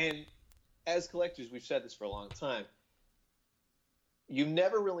 Yeah. And as collectors, we've said this for a long time. You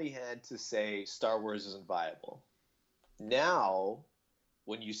never really had to say Star Wars isn't viable. Now,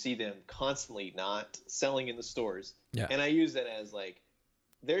 when you see them constantly not selling in the stores, and I use that as like,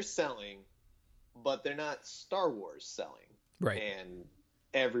 they're selling, but they're not Star Wars selling. Right. And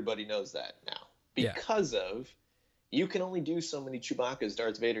everybody knows that now. Because of, you can only do so many Chewbacca's,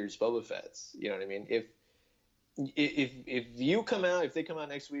 Darth Vader's, Boba Fett's. You know what I mean? If they come out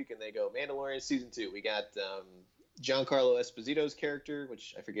next week and they go, Mandalorian Season 2, we got Giancarlo Esposito's character,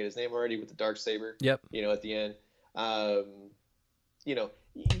 which I forget his name already, with the Darksaber. Yep. At the end.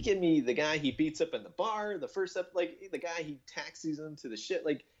 You give me the guy he beats up in the bar, the first up, like the guy he taxis him to the shit,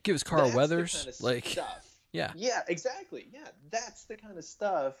 like gives Carl Weathers kind of like stuff. Yeah, exactly. Yeah, that's the kind of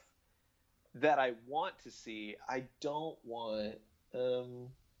stuff that I want to see. I don't want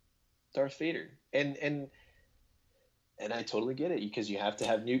Darth Vader, and I totally get it because you have to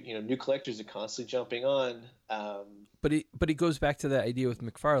have new collectors are constantly jumping on. But it goes back to that idea with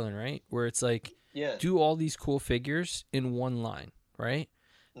McFarlane, right? Where it's like, do all these cool figures in one line, right?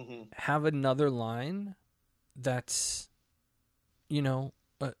 Mm-hmm. Have another line that's,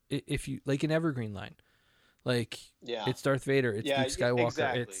 if you like an evergreen line, like it's Darth Vader, it's Luke Skywalker,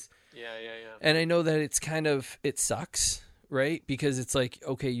 exactly. it's And I know that it's it sucks, right? Because it's like,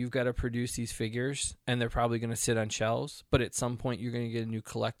 okay, you've got to produce these figures, and they're probably going to sit on shelves, but at some point you're going to get a new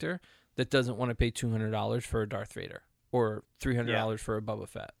collector that doesn't want to pay $200 for a Darth Vader or $300 for a Boba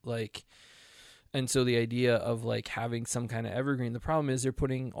Fett, like. And so the idea of like having some kind of evergreen, the problem is they're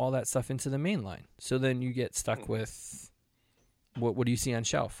putting all that stuff into the main line. So then you get stuck with what do you see on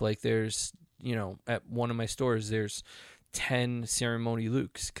shelf? Like there's, at one of my stores, there's 10 ceremony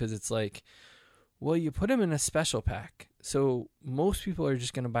Lukes because it's like, well, you put them in a special pack. So most people are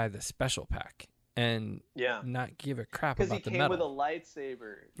just going to buy the special pack and not give a crap about the metal. Because he came with a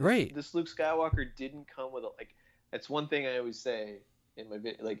lightsaber. Right. This Luke Skywalker didn't come with that's one thing I always say. In my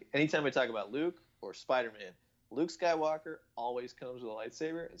video, like anytime I talk about Luke or Spider-Man, Luke Skywalker always comes with a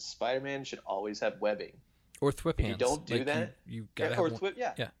lightsaber, and Spider-Man should always have webbing or thwip hands. If you don't do that, you gotta have thwip.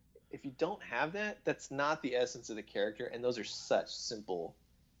 Yeah. If you don't have that, that's not the essence of the character, and those are such simple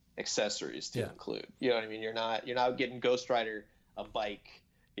accessories to include. You know what I mean? You're not getting Ghost Rider a bike.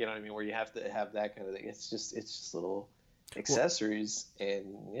 You know what I mean? Where you have to have that kind of thing. It's just little accessories, and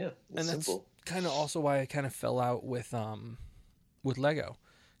it's simple. That's kind of also why I kind of fell out with Lego,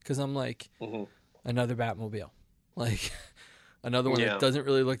 because I'm like, another Batmobile, like another one that doesn't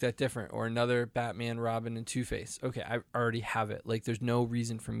really look that different, or another Batman, Robin, and Two-Face. Okay, I already have it. Like, there's no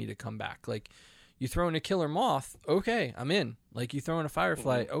reason for me to come back. Like, you throw in a Killer Moth, okay, I'm in. Like, you throw in a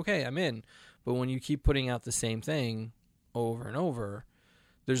Firefly, okay, I'm in. But when you keep putting out the same thing over and over,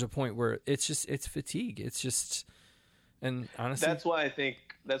 there's a point where it's fatigue. It's just, and honestly, that's why I think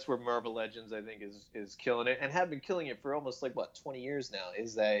that's where Marvel Legends, I think, is killing it, and have been killing it for almost 20 years now.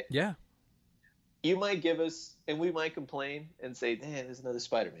 Is that you might give us, and we might complain and say, "Man, there's another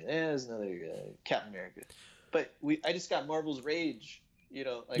Spider-Man. There's another Captain America," but I just got Marvel's Rage You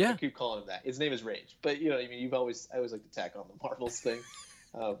know, like Yeah. I keep calling him that. His name is Rage, but you know, I mean, I always like to tack on the Marvels thing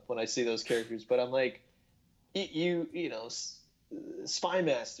when I see those characters. But I'm like, you know, Spy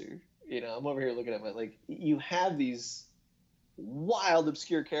Master. You know, I'm over here looking at my like, you have these wild,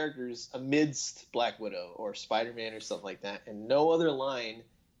 obscure characters amidst Black Widow or Spider-Man or something like that, and no other line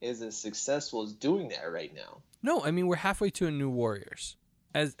is as successful as doing that right now. No, I mean, we're halfway to a New Warriors.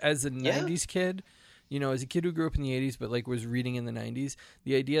 As a Yeah. 90s kid, you know, as a kid who grew up in the 80s but like was reading in the 90s,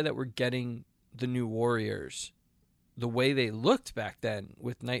 the idea that we're getting the New Warriors the way they looked back then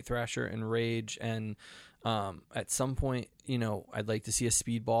with Night Thrasher and Rage, and at some point, you know, I'd like to see a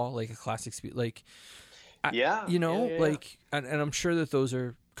Speedball, like a classic speed, like you know, like, and I'm sure that those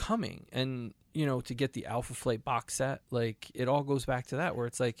are coming, and you know, to get the Alpha Flight box set, like it all goes back to that, where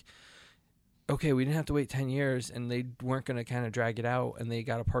it's like, okay, we didn't have to wait 10 years, and they weren't going to kind of drag it out, and they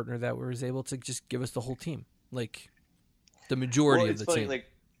got a partner that was able to just give us the whole team, like the majority of the funny, team. Like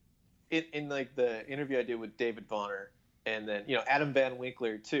in like the interview I did with David Bonner, and then you know Adam Van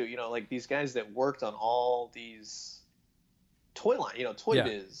Winkler too. You know, like these guys that worked on all these toy line, you know, Toy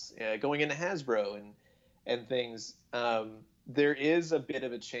Biz, going into Hasbro and things. There is a bit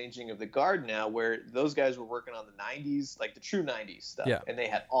of a changing of the guard now, where those guys were working on the 90s, like the true 90s stuff, and they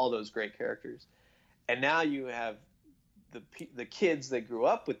had all those great characters. And now you have the kids that grew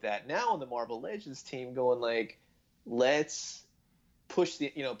up with that now on the Marvel Legends team going like, let's push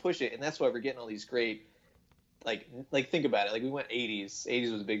it, and that's why we're getting all these great, like think about it, like we went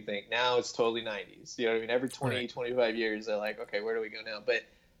 80s was a big thing. Now it's totally 90s. You know what I mean? Every 20, 25 years, they're like, okay, where do we go now? But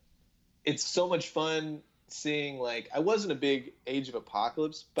it's so much fun seeing, like, I wasn't a big Age of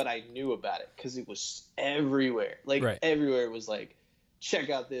Apocalypse, but I knew about it because it was everywhere. Like everywhere was like, check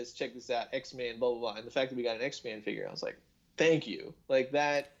out this, check this out, X-Men, blah, blah, blah. And the fact that we got an X-Men figure, I was like, thank you. Like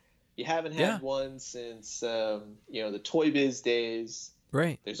that, you haven't had one since, you know, the Toy Biz days.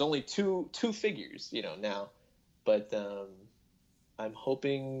 Right. There's only two figures, you know, now. But I'm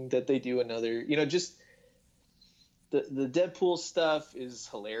hoping that they do another, you know, just the Deadpool stuff is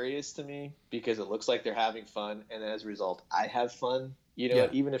hilarious to me because it looks like they're having fun, and as a result, I have fun. You know,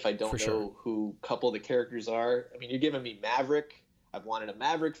 even if I don't know who a couple of the characters are. I mean, you're giving me Maverick. I've wanted a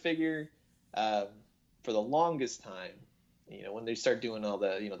Maverick figure for the longest time. You know, when they start doing all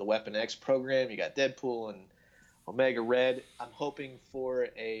the, you know, the Weapon X program, you got Deadpool and Omega Red. I'm hoping for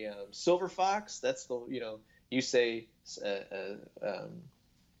a Silver Fox. That's the, you know, you say,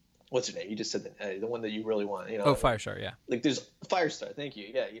 what's her name? You just said the one that you really want. You know, Firestar, yeah. Like there's Firestar. Thank you.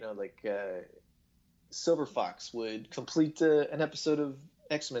 Yeah, you know, like Silver Fox would complete an episode of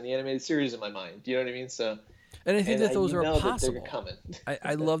X-Men, the animated series, in my mind. Do you know what I mean? So, and I think that those are possible. That they're coming.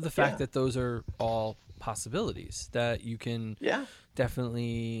 I love the fact that those are all possibilities, that you can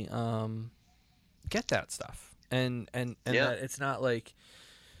definitely get that stuff, and that it's not like,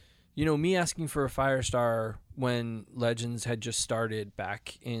 you know, me asking for a Firestar when Legends had just started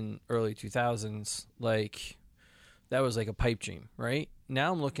back in early 2000s, like that was like a pipe dream, right?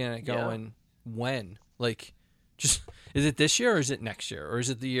 Now I'm looking at it going, when? Like, just, is it this year or is it next year or is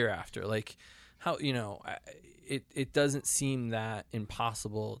it the year after? Like, how, you know, it doesn't seem that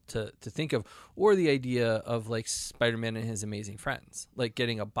impossible to think of, or the idea of like Spider-Man and His Amazing Friends, like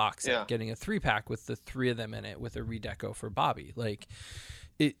getting a box set, getting a 3-pack with the 3 of them in it with a redeco for Bobby, like.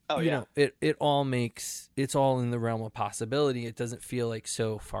 It know, it all makes, it's all in the realm of possibility. It doesn't feel like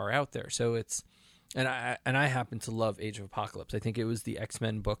so far out there. So it's, and I happen to love Age of Apocalypse. I think it was the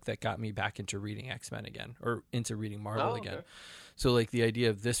X-Men book that got me back into reading X-Men again, or into reading Marvel again. So like the idea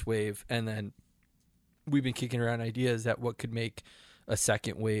of this wave, and then we've been kicking around ideas that what could make a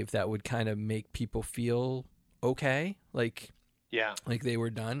second wave that would kind of make people feel okay, like. Yeah. Like they were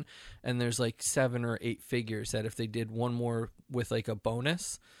done. And there's like 7 or 8 figures that if they did one more with like a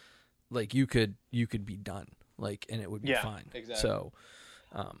bonus, like you could be done. Like, and it would be fine. Exactly. So,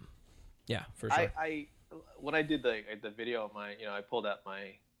 yeah, for sure. When I did the video of my, you know, I pulled out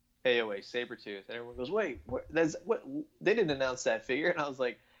my AOA Sabretooth and everyone goes, wait, that's what, they didn't announce that figure. And I was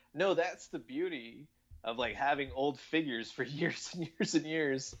like, no, that's the beauty of like having old figures for years and years and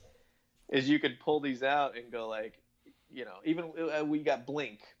years, is you could pull these out and go like, you know, even we got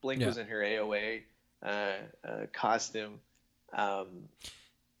Blink. Blink was in her AOA costume.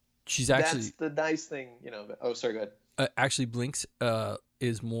 She's actually, that's the nice thing, you know. Oh, sorry, go ahead. Actually, Blink's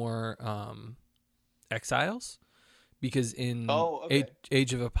is more Exiles, because in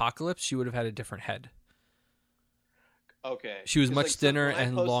Age of Apocalypse, she would have had a different head. Okay. She was much thinner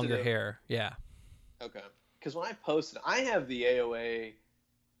and longer hair. Yeah. Okay. Because when I posted, I have the AOA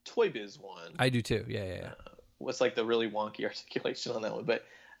Toy Biz one. I do too. Yeah. What's like the really wonky articulation on that one, but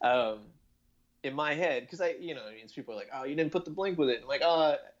in my head, because people are like, oh, you didn't put the blink with it. I'm like,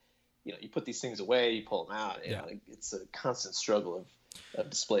 you put these things away, you pull them out. It's a constant struggle of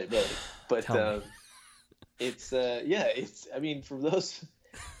displayability. But it's I mean, for those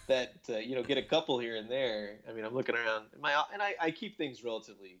that get a couple here and there. I mean, I'm looking around and I keep things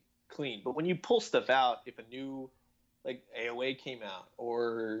relatively clean. But when you pull stuff out, if a new like AOA came out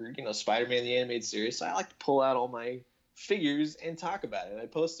or Spider-Man the Animated Series, I like to pull out all my figures and talk about it. I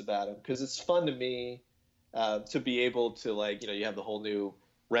post about them because it's fun to me to be able to you have the whole new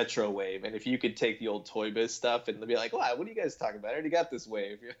retro wave, and if you could take the old Toy Biz stuff and be like, wow, what are you guys talking about? I already got this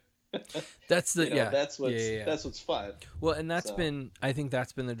wave. That's the that's what's fun. Well, and I think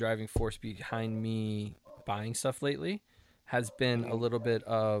that's been the driving force behind me buying stuff lately, has been a little bit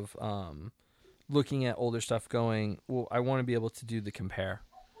of looking at older stuff going, well, I want to be able to do the compare.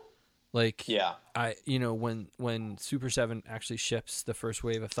 Like, when Super 7 actually ships the first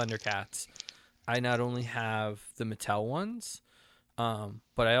wave of Thundercats, I not only have the Mattel ones,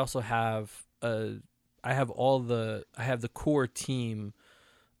 but I also have I have the core team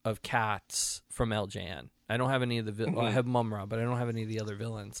of cats from LJN. I don't have any of the I have Mumra, but I don't have any of the other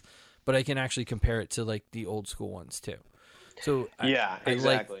villains. But I can actually compare it to like the old school ones too. So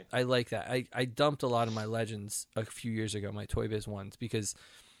exactly. I like that. I dumped a lot of my Legends a few years ago, my Toy Biz ones, because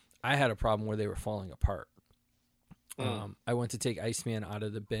I had a problem where they were falling apart. I went to take Iceman out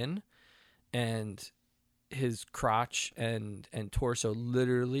of the bin, and his crotch and torso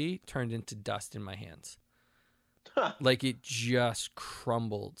literally turned into dust in my hands. Like it just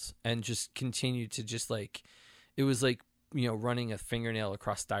crumbled and just continued to just like, it was like, running a fingernail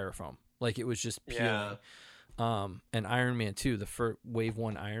across styrofoam. Like it was just peeling. And Iron Man 2, the first Wave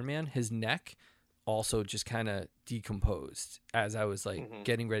 1 Iron Man, his neck also just kind of decomposed as I was like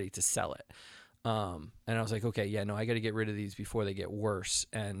getting ready to sell it. And I was like, okay, I got to get rid of these before they get worse.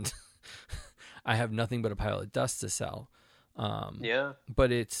 And I have nothing but a pile of dust to sell. But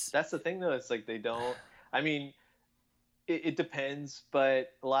that's the thing though. It's like they don't, I mean, it depends,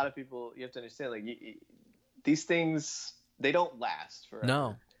 but a lot of people, you have to understand, like these things, they don't last forever.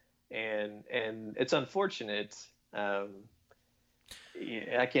 No. And it's unfortunate. I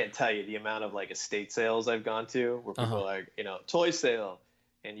can't tell you the amount of like estate sales I've gone to where people are like, toy sale,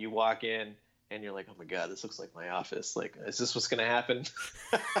 and you walk in and you're like, oh my God, this looks like my office. Like, is this what's going to happen?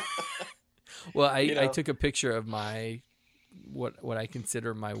 Well, I took a picture of my, what I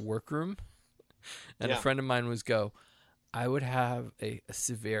consider my workroom, and a friend of mine I would have a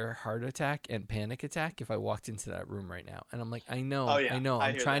severe heart attack and panic attack if I walked into that room right now. And I'm like, I know.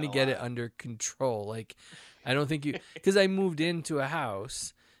 I'm trying to get it under control. Like, I don't think because I moved into a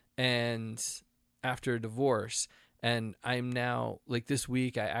house and after a divorce, and I'm now like this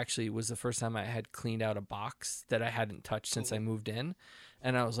week, I actually was the first time I had cleaned out a box that I hadn't touched since I moved in.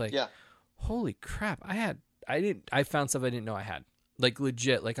 And I was like, holy crap. I found stuff I didn't know I had, like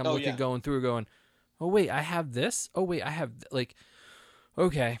legit. Like I'm going through going, oh, wait, I have this? Oh, wait, I have, like,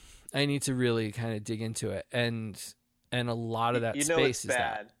 okay, I need to really kind of dig into it. And a lot of that space is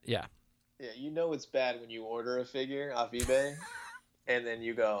bad. Yeah, it's bad when you order a figure off eBay and then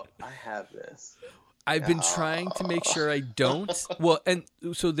you go, I have this. I've been trying to make sure I don't. Well, and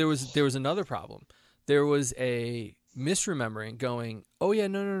so there was another problem. There was a misremembering going, oh, yeah,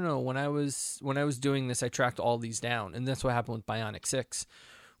 no. When I was doing this, I tracked all these down. And that's what happened with Bionic 6.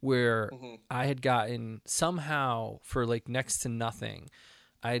 Where I had gotten somehow for like next to nothing,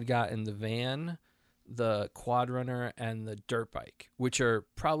 I had gotten the van, the quad runner, and the dirt bike, which are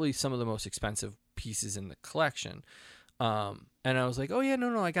probably some of the most expensive pieces in the collection. And I was like, oh yeah,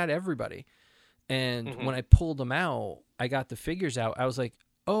 no, I got everybody. And when I pulled them out, I got the figures out. I was like,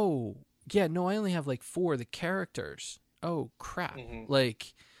 oh yeah, no, I only have like 4 of the characters. Oh crap.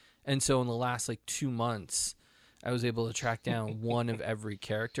 Like, and so in the last like 2 months, I was able to track down one of every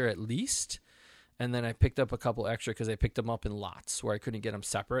character at least. And then I picked up a couple extra because I picked them up in lots where I couldn't get them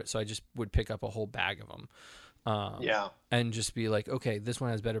separate. So I just would pick up a whole bag of them. And just be like, okay, this one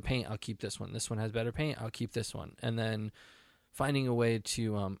has better paint. I'll keep this one. This one has better paint. I'll keep this one. And then finding a way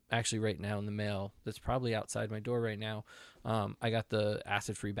to actually right now in the mail that's probably outside my door right now, I got the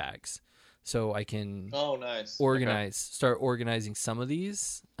acid-free bags. So I can start organizing some of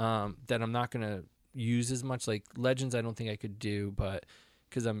these that I'm not going to use as much. Like Legends I don't think I could do, but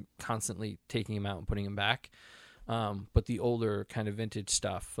because I'm constantly taking them out and putting them back, but the older kind of vintage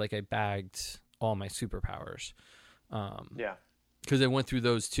stuff, like I bagged all my superpowers, because I went through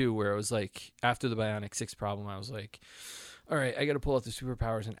those too where I was like, after the Bionic 6 problem, I was like, all right, I got to pull out the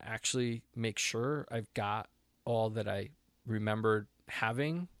superpowers and actually make sure I've got all that I remembered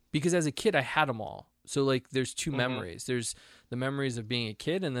having, because as a kid I had them all. So like there's 2 memories. There's the memories of being a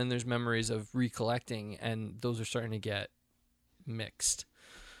kid, and then there's memories of recollecting, and those are starting to get mixed.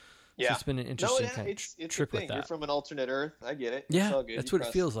 Yeah, so it's been an interesting kind of it's trip a thing. with that. You're from an alternate Earth. I get it. Yeah, it's all good. that's You what it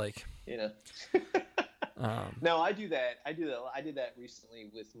cross- feels like. You know. Um, No, I do that. I did that recently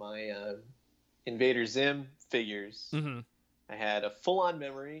with my Invader Zim figures. mhm. I had a full-on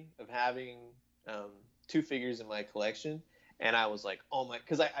memory of having 2 figures in my collection, and I was like, oh my,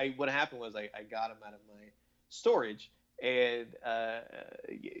 because I what happened was I got them out of my storage and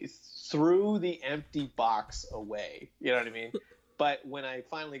threw the empty box away. You know what I mean? But when I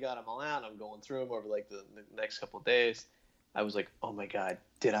finally got them all out, I'm going through them over like the next couple of days. I was like, oh my god,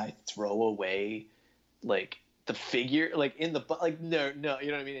 did I throw away like the figure like in the like no, you know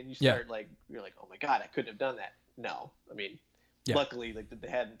what I mean? And you start like you're like, oh my god, I couldn't have done that. No, I mean, luckily like they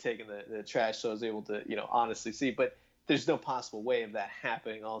hadn't taken the trash, so I was able to honestly see. But there's no possible way of that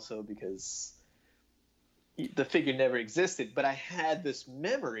happening, also because the figure never existed. But I had this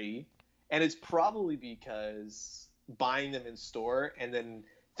memory, and it's probably because buying them in store and then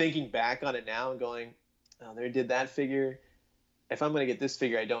thinking back on it now and going, oh, they did that figure. If I'm going to get this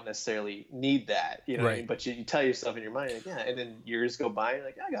figure, I don't necessarily need that, you know what I mean? But you tell yourself in your mind, like, yeah, and then years go by, and you're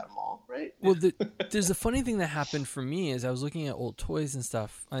like, I got them all, right? Well, there's a funny thing that happened for me is I was looking at old toys and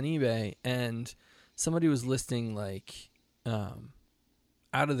stuff on eBay, and somebody was listing like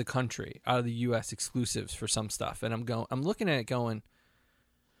out of the country, out of the U.S. exclusives for some stuff, and I'm looking at it going,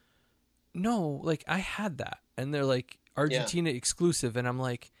 no, like I had that, and they're like Argentina exclusive, and I'm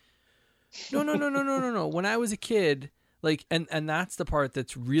like, no. When I was a kid. Like, and that's the part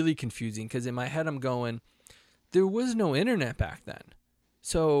that's really confusing, because in my head I'm going, there was no internet back then.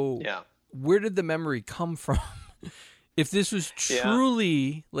 So where did the memory come from? If this was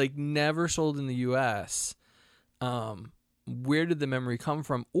truly like never sold in the US, where did the memory come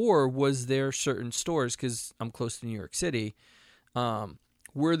from? Or was there certain stores, because I'm close to New York City,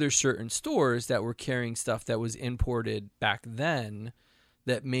 were there certain stores that were carrying stuff that was imported back then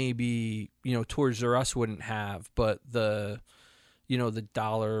that maybe, Toys R Us wouldn't have, but the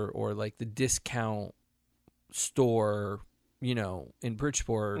dollar or like the discount store, in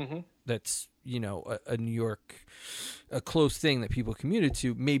Bridgeport, that's, a New York, a close thing that people commuted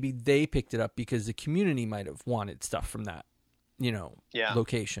to, maybe they picked it up because the community might have wanted stuff from that,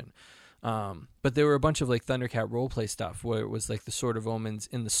 location. But there were a bunch of like Thundercat roleplay stuff where it was like the Sword of Omens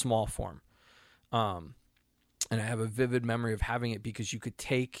in the small form. And I have a vivid memory of having it because you could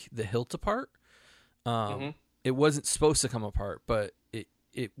take the hilt apart. It wasn't supposed to come apart, but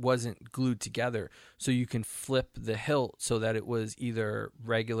it wasn't glued together. So you can flip the hilt so that it was either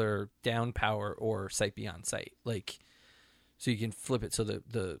regular down power or sight beyond sight. Like, so you can flip it so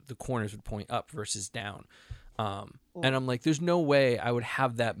that the corners would point up versus down. And I'm like, there's no way I would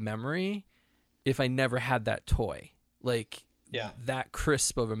have that memory if I never had that toy. Like, that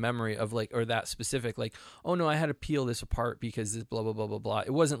crisp of a memory of like, or that specific, like, oh no, I had to peel this apart because this blah, blah, blah, blah, blah. It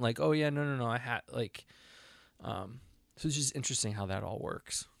wasn't like, oh yeah, no. I had like, so it's just interesting how that all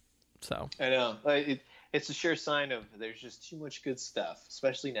works. So I know it's a sure sign of there's just too much good stuff,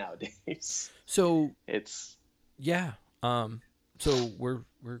 especially nowadays. So it's, so we're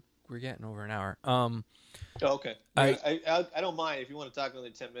getting over an hour. Okay. I don't mind if you want to talk another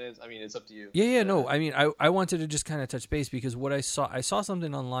 10 minutes. I mean, it's up to you. Yeah. No, I mean, I wanted to just kind of touch base because what I saw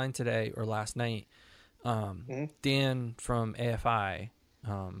something online today or last night. Dan from AFI,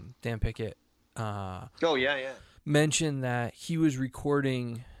 Dan Pickett. Mentioned that he was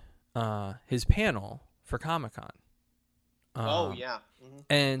recording his panel for Comic-Con.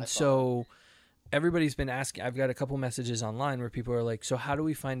 And so everybody's been asking, I've got a couple messages online where people are like, so how do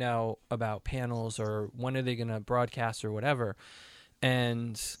we find out about panels, or when are they going to broadcast or whatever?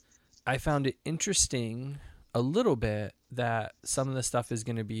 And I found it interesting a little bit that some of the stuff is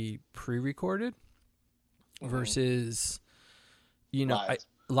going to be pre-recorded versus,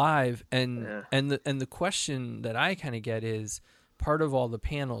 live. And the question that I kind of get is, part of all the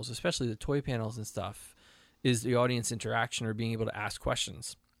panels, especially the toy panels and stuff, is the audience interaction or being able to ask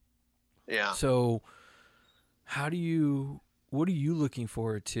questions. Yeah. So what are you looking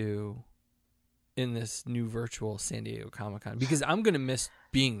forward to in this new virtual San Diego Comic-Con? Because I'm going to miss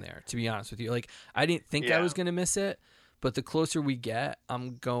being there, to be honest with you. Like, I didn't think I was going to miss it, but the closer we get,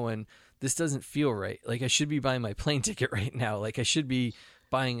 I'm going, this doesn't feel right. Like, I should be buying my plane ticket right now. Like, I should be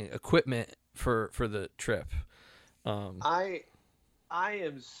buying equipment for the trip. I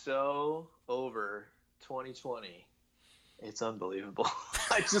am so over 2020. It's unbelievable.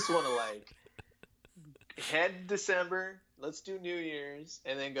 I just want to like head December, let's do New Year's,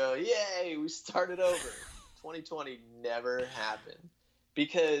 and then go, yay, we started over. 2020 never happened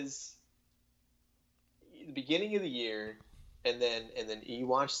because the beginning of the year, and then you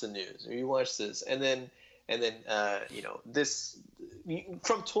watch the news or you watch this, and then this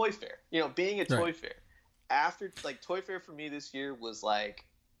from Toy Fair, being a Toy Fair after like Toy Fair for me this year was like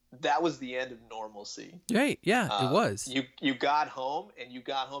that was the end of normalcy. Right? Yeah, it was. You got home and you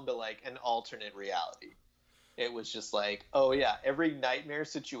got home to like an alternate reality. It was just like, oh yeah, every nightmare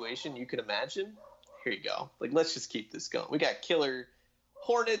situation you could imagine. Here you go. Like, let's just keep this going. We got killer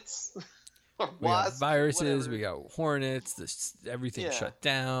hornets, or wasps, we got viruses. whatever. We got hornets. Everything shut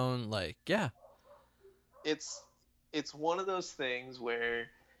down. Like, yeah. It's one of those things where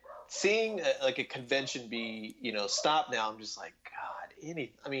seeing like a convention be stop now. I'm just like, God,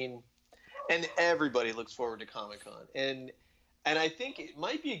 and everybody looks forward to Comic-Con, and I think it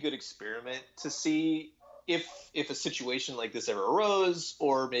might be a good experiment to see if a situation like this ever arose,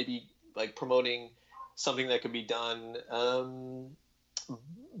 or maybe like promoting something that could be done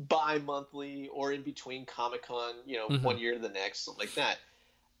bi-monthly or in between Comic-Con, one year to the next, something like that.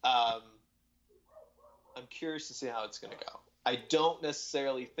 I'm curious to see how it's going to go. I don't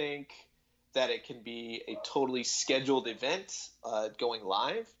necessarily think that it can be a totally scheduled event going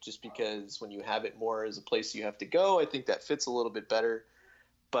live, just because when you have it more as a place you have to go, I think that fits a little bit better.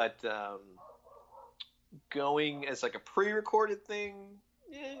 But going as like a pre-recorded thing,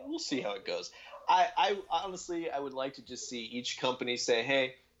 we'll see how it goes. I honestly, I would like to just see each company say,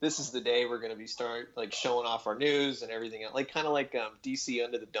 hey, this is the day we're going to be like showing off our news and everything, like kind of like DC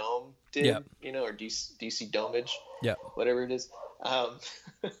Under the Dome did, or DC Domage, whatever it is.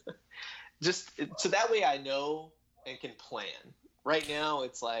 Just so that way I know and can plan. Right now,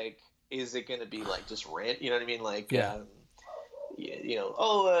 it's like, is it going to be like just rant? You know what I mean? Like,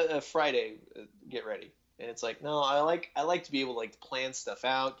 Friday, get ready. And it's like, no, I like to be able to like plan stuff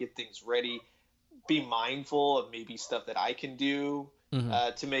out, get things ready, be mindful of maybe stuff that I can do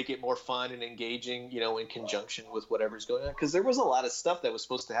to make it more fun and engaging, in conjunction with whatever's going on. Because there was a lot of stuff that was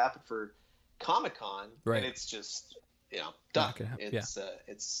supposed to happen for Comic-Con, and it's just, done.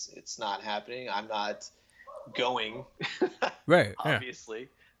 It's not happening. I'm not going, right? Obviously.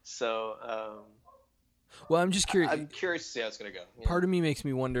 So, well, I'm just curious. I'm curious to see how it's going to go. Part of me makes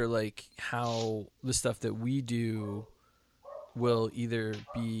me wonder, like, how the stuff that we do will either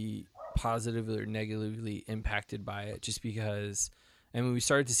be positively or negatively impacted by it, just because, we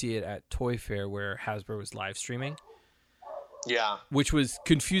started to see it at Toy Fair where Hasbro was live streaming. Yeah. Which was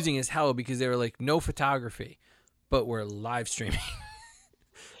confusing as hell because they were like, no photography, but we're live streaming.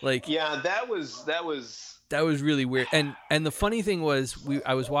 Like, yeah, that was really weird. And the funny thing was,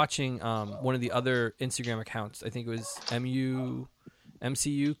 I was watching one of the other Instagram accounts. I think it was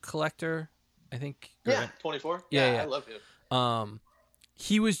MCU Collector. I think. 24. Yeah, I love him.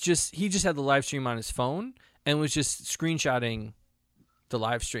 He just had the live stream on his phone and was just screenshotting the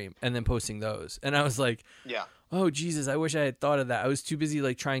live stream and then posting those. And I was like, oh Jesus, I wish I had thought of that. I was too busy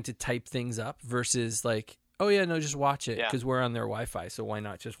like trying to type things up versus like, oh yeah, no, just watch it because we're on their Wi-Fi. So why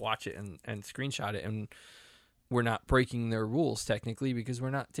not just watch it and screenshot it? And we're not breaking their rules technically because we're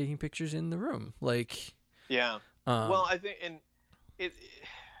not taking pictures in the room. Like, well, I think, and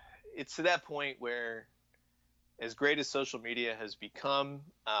it's to that point where, as great as social media has become,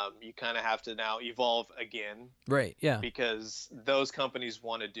 you kind of have to now evolve again. Right. Yeah. Because those companies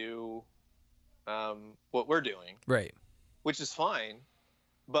want to do what we're doing. Right. Which is fine.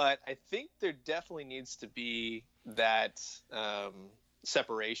 But I think there definitely needs to be that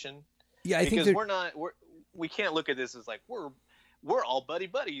separation. Yeah, I think we can't look at this as like we're all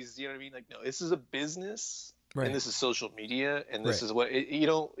buddies. You know what I mean? Like, no, this is a business, and this is social media, and this is what you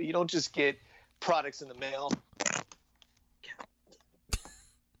don't just get products in the mail.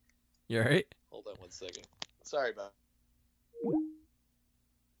 You all right? Hold on 1 second. Sorry about it.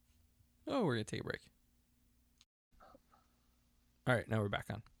 Oh, we're going to take a break. All right, now we're back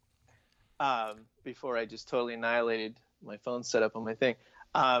on. Before I just totally annihilated my phone setup on my thing.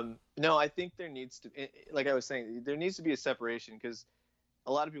 No, I think there needs to, like I was saying, there needs to be a separation, because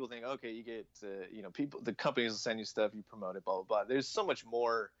a lot of people think, okay, you get, the companies will send you stuff, you promote it, blah, blah, blah. There's so much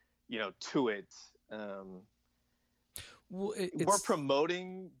more, to it. Well, we're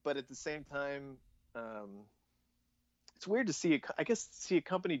promoting, but at the same time, it's weird to see a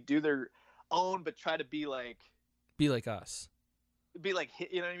company do their own, but try to be like us. Be like,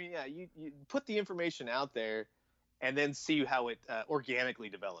 you know what I mean? Yeah, you put the information out there, and then see how it organically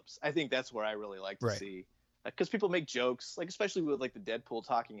develops. I think that's where I really like to see, because people make jokes, like especially with like the Deadpool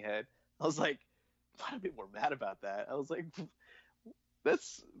talking head. I was like, I'm a bit more mad about that. I was like,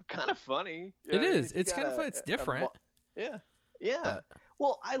 that's kind of funny. It is. It's kind of fun. It's different. Yeah.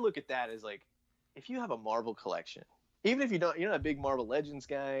 Well, I look at that as like, if you have a Marvel collection, even if you're not a big Marvel Legends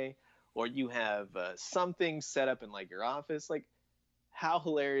guy, or you have something set up in like your office. Like, how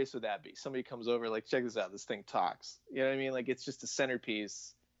hilarious would that be? Somebody comes over, like, check this out, this thing talks. You know what I mean? Like, it's just a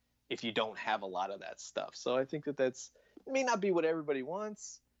centerpiece if you don't have a lot of that stuff. So I think that's it may not be what everybody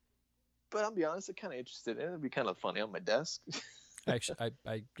wants, but I'll be honest, I'm kind of interested in it. It'd be kind of funny on my desk. Actually,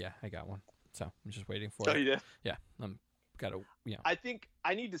 I got one, so I'm just waiting for Oh, it. you did? Yeah, I think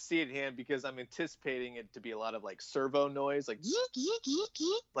I need to see it in hand because I'm anticipating it to be a lot of like servo noise, like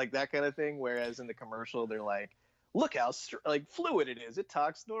like that kind of thing. Whereas in the commercial, they're like, "Look how like fluid it is. It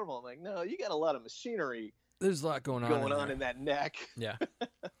talks normal." I'm like, "No, you got a lot of machinery There's a lot going on in that neck." Yeah. Yeah.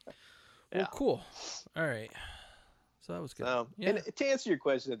 Well, cool. All right. So that was good. And to answer your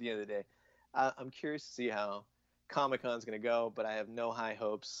question, at the end of the day, I'm curious to see how Comic-Con's going to go, but I have no high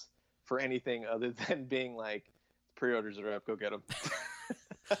hopes for anything other than being like, pre-orders are up, go get them.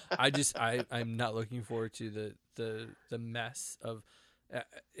 I'm not looking forward to the mess of.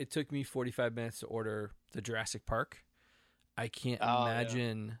 It took me 45 minutes to order the Jurassic Park. I can't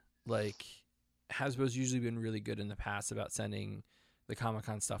imagine like Hasbro's usually been really good in the past about sending the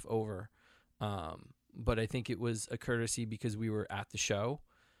Comic-Con stuff over. But I think it was a courtesy because we were at the show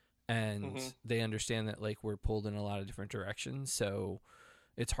and they understand that like we're pulled in a lot of different directions. So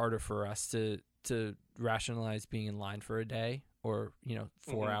it's harder for us to rationalize being in line for a day or,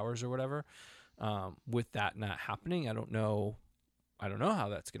 4 hours or whatever. With that not happening, I don't know how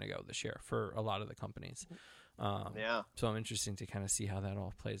that's going to go this year for a lot of the companies. So I'm interested to kind of see how that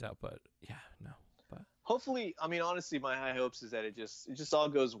all plays out, but hopefully, I mean, honestly, my high hopes is that it just all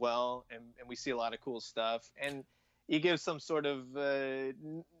goes well and we see a lot of cool stuff and you give some sort of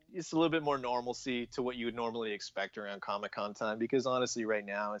just a little bit more normalcy to what you would normally expect around Comic-Con time, because honestly right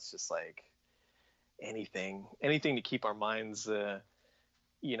now it's just like anything to keep our minds on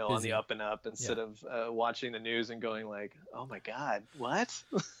the up and up instead of watching the news and going like, oh my god, what?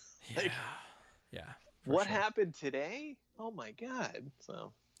 What happened today? Oh my god.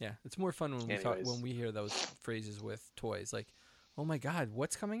 So yeah, it's more fun when we hear those phrases with toys, like, "Oh my God,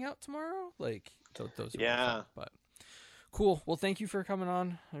 what's coming out tomorrow?" Like those. Are fun, but cool. Well, thank you for coming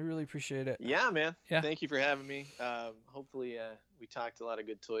on. I really appreciate it. Yeah, man. Yeah. Thank you for having me. Hopefully, we talked a lot of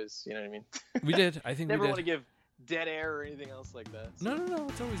good toys. You know what I mean? We did. I think never we did. Want to give dead air or anything else like that. So. No.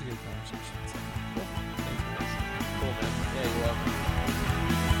 It's always a good conversation. So, cool. Thanks, guys. Cool, man. Yeah, you're welcome.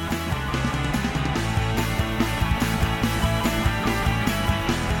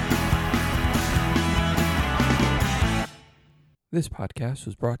 This podcast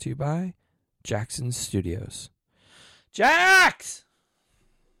was brought to you by Jackson Studios. Jax!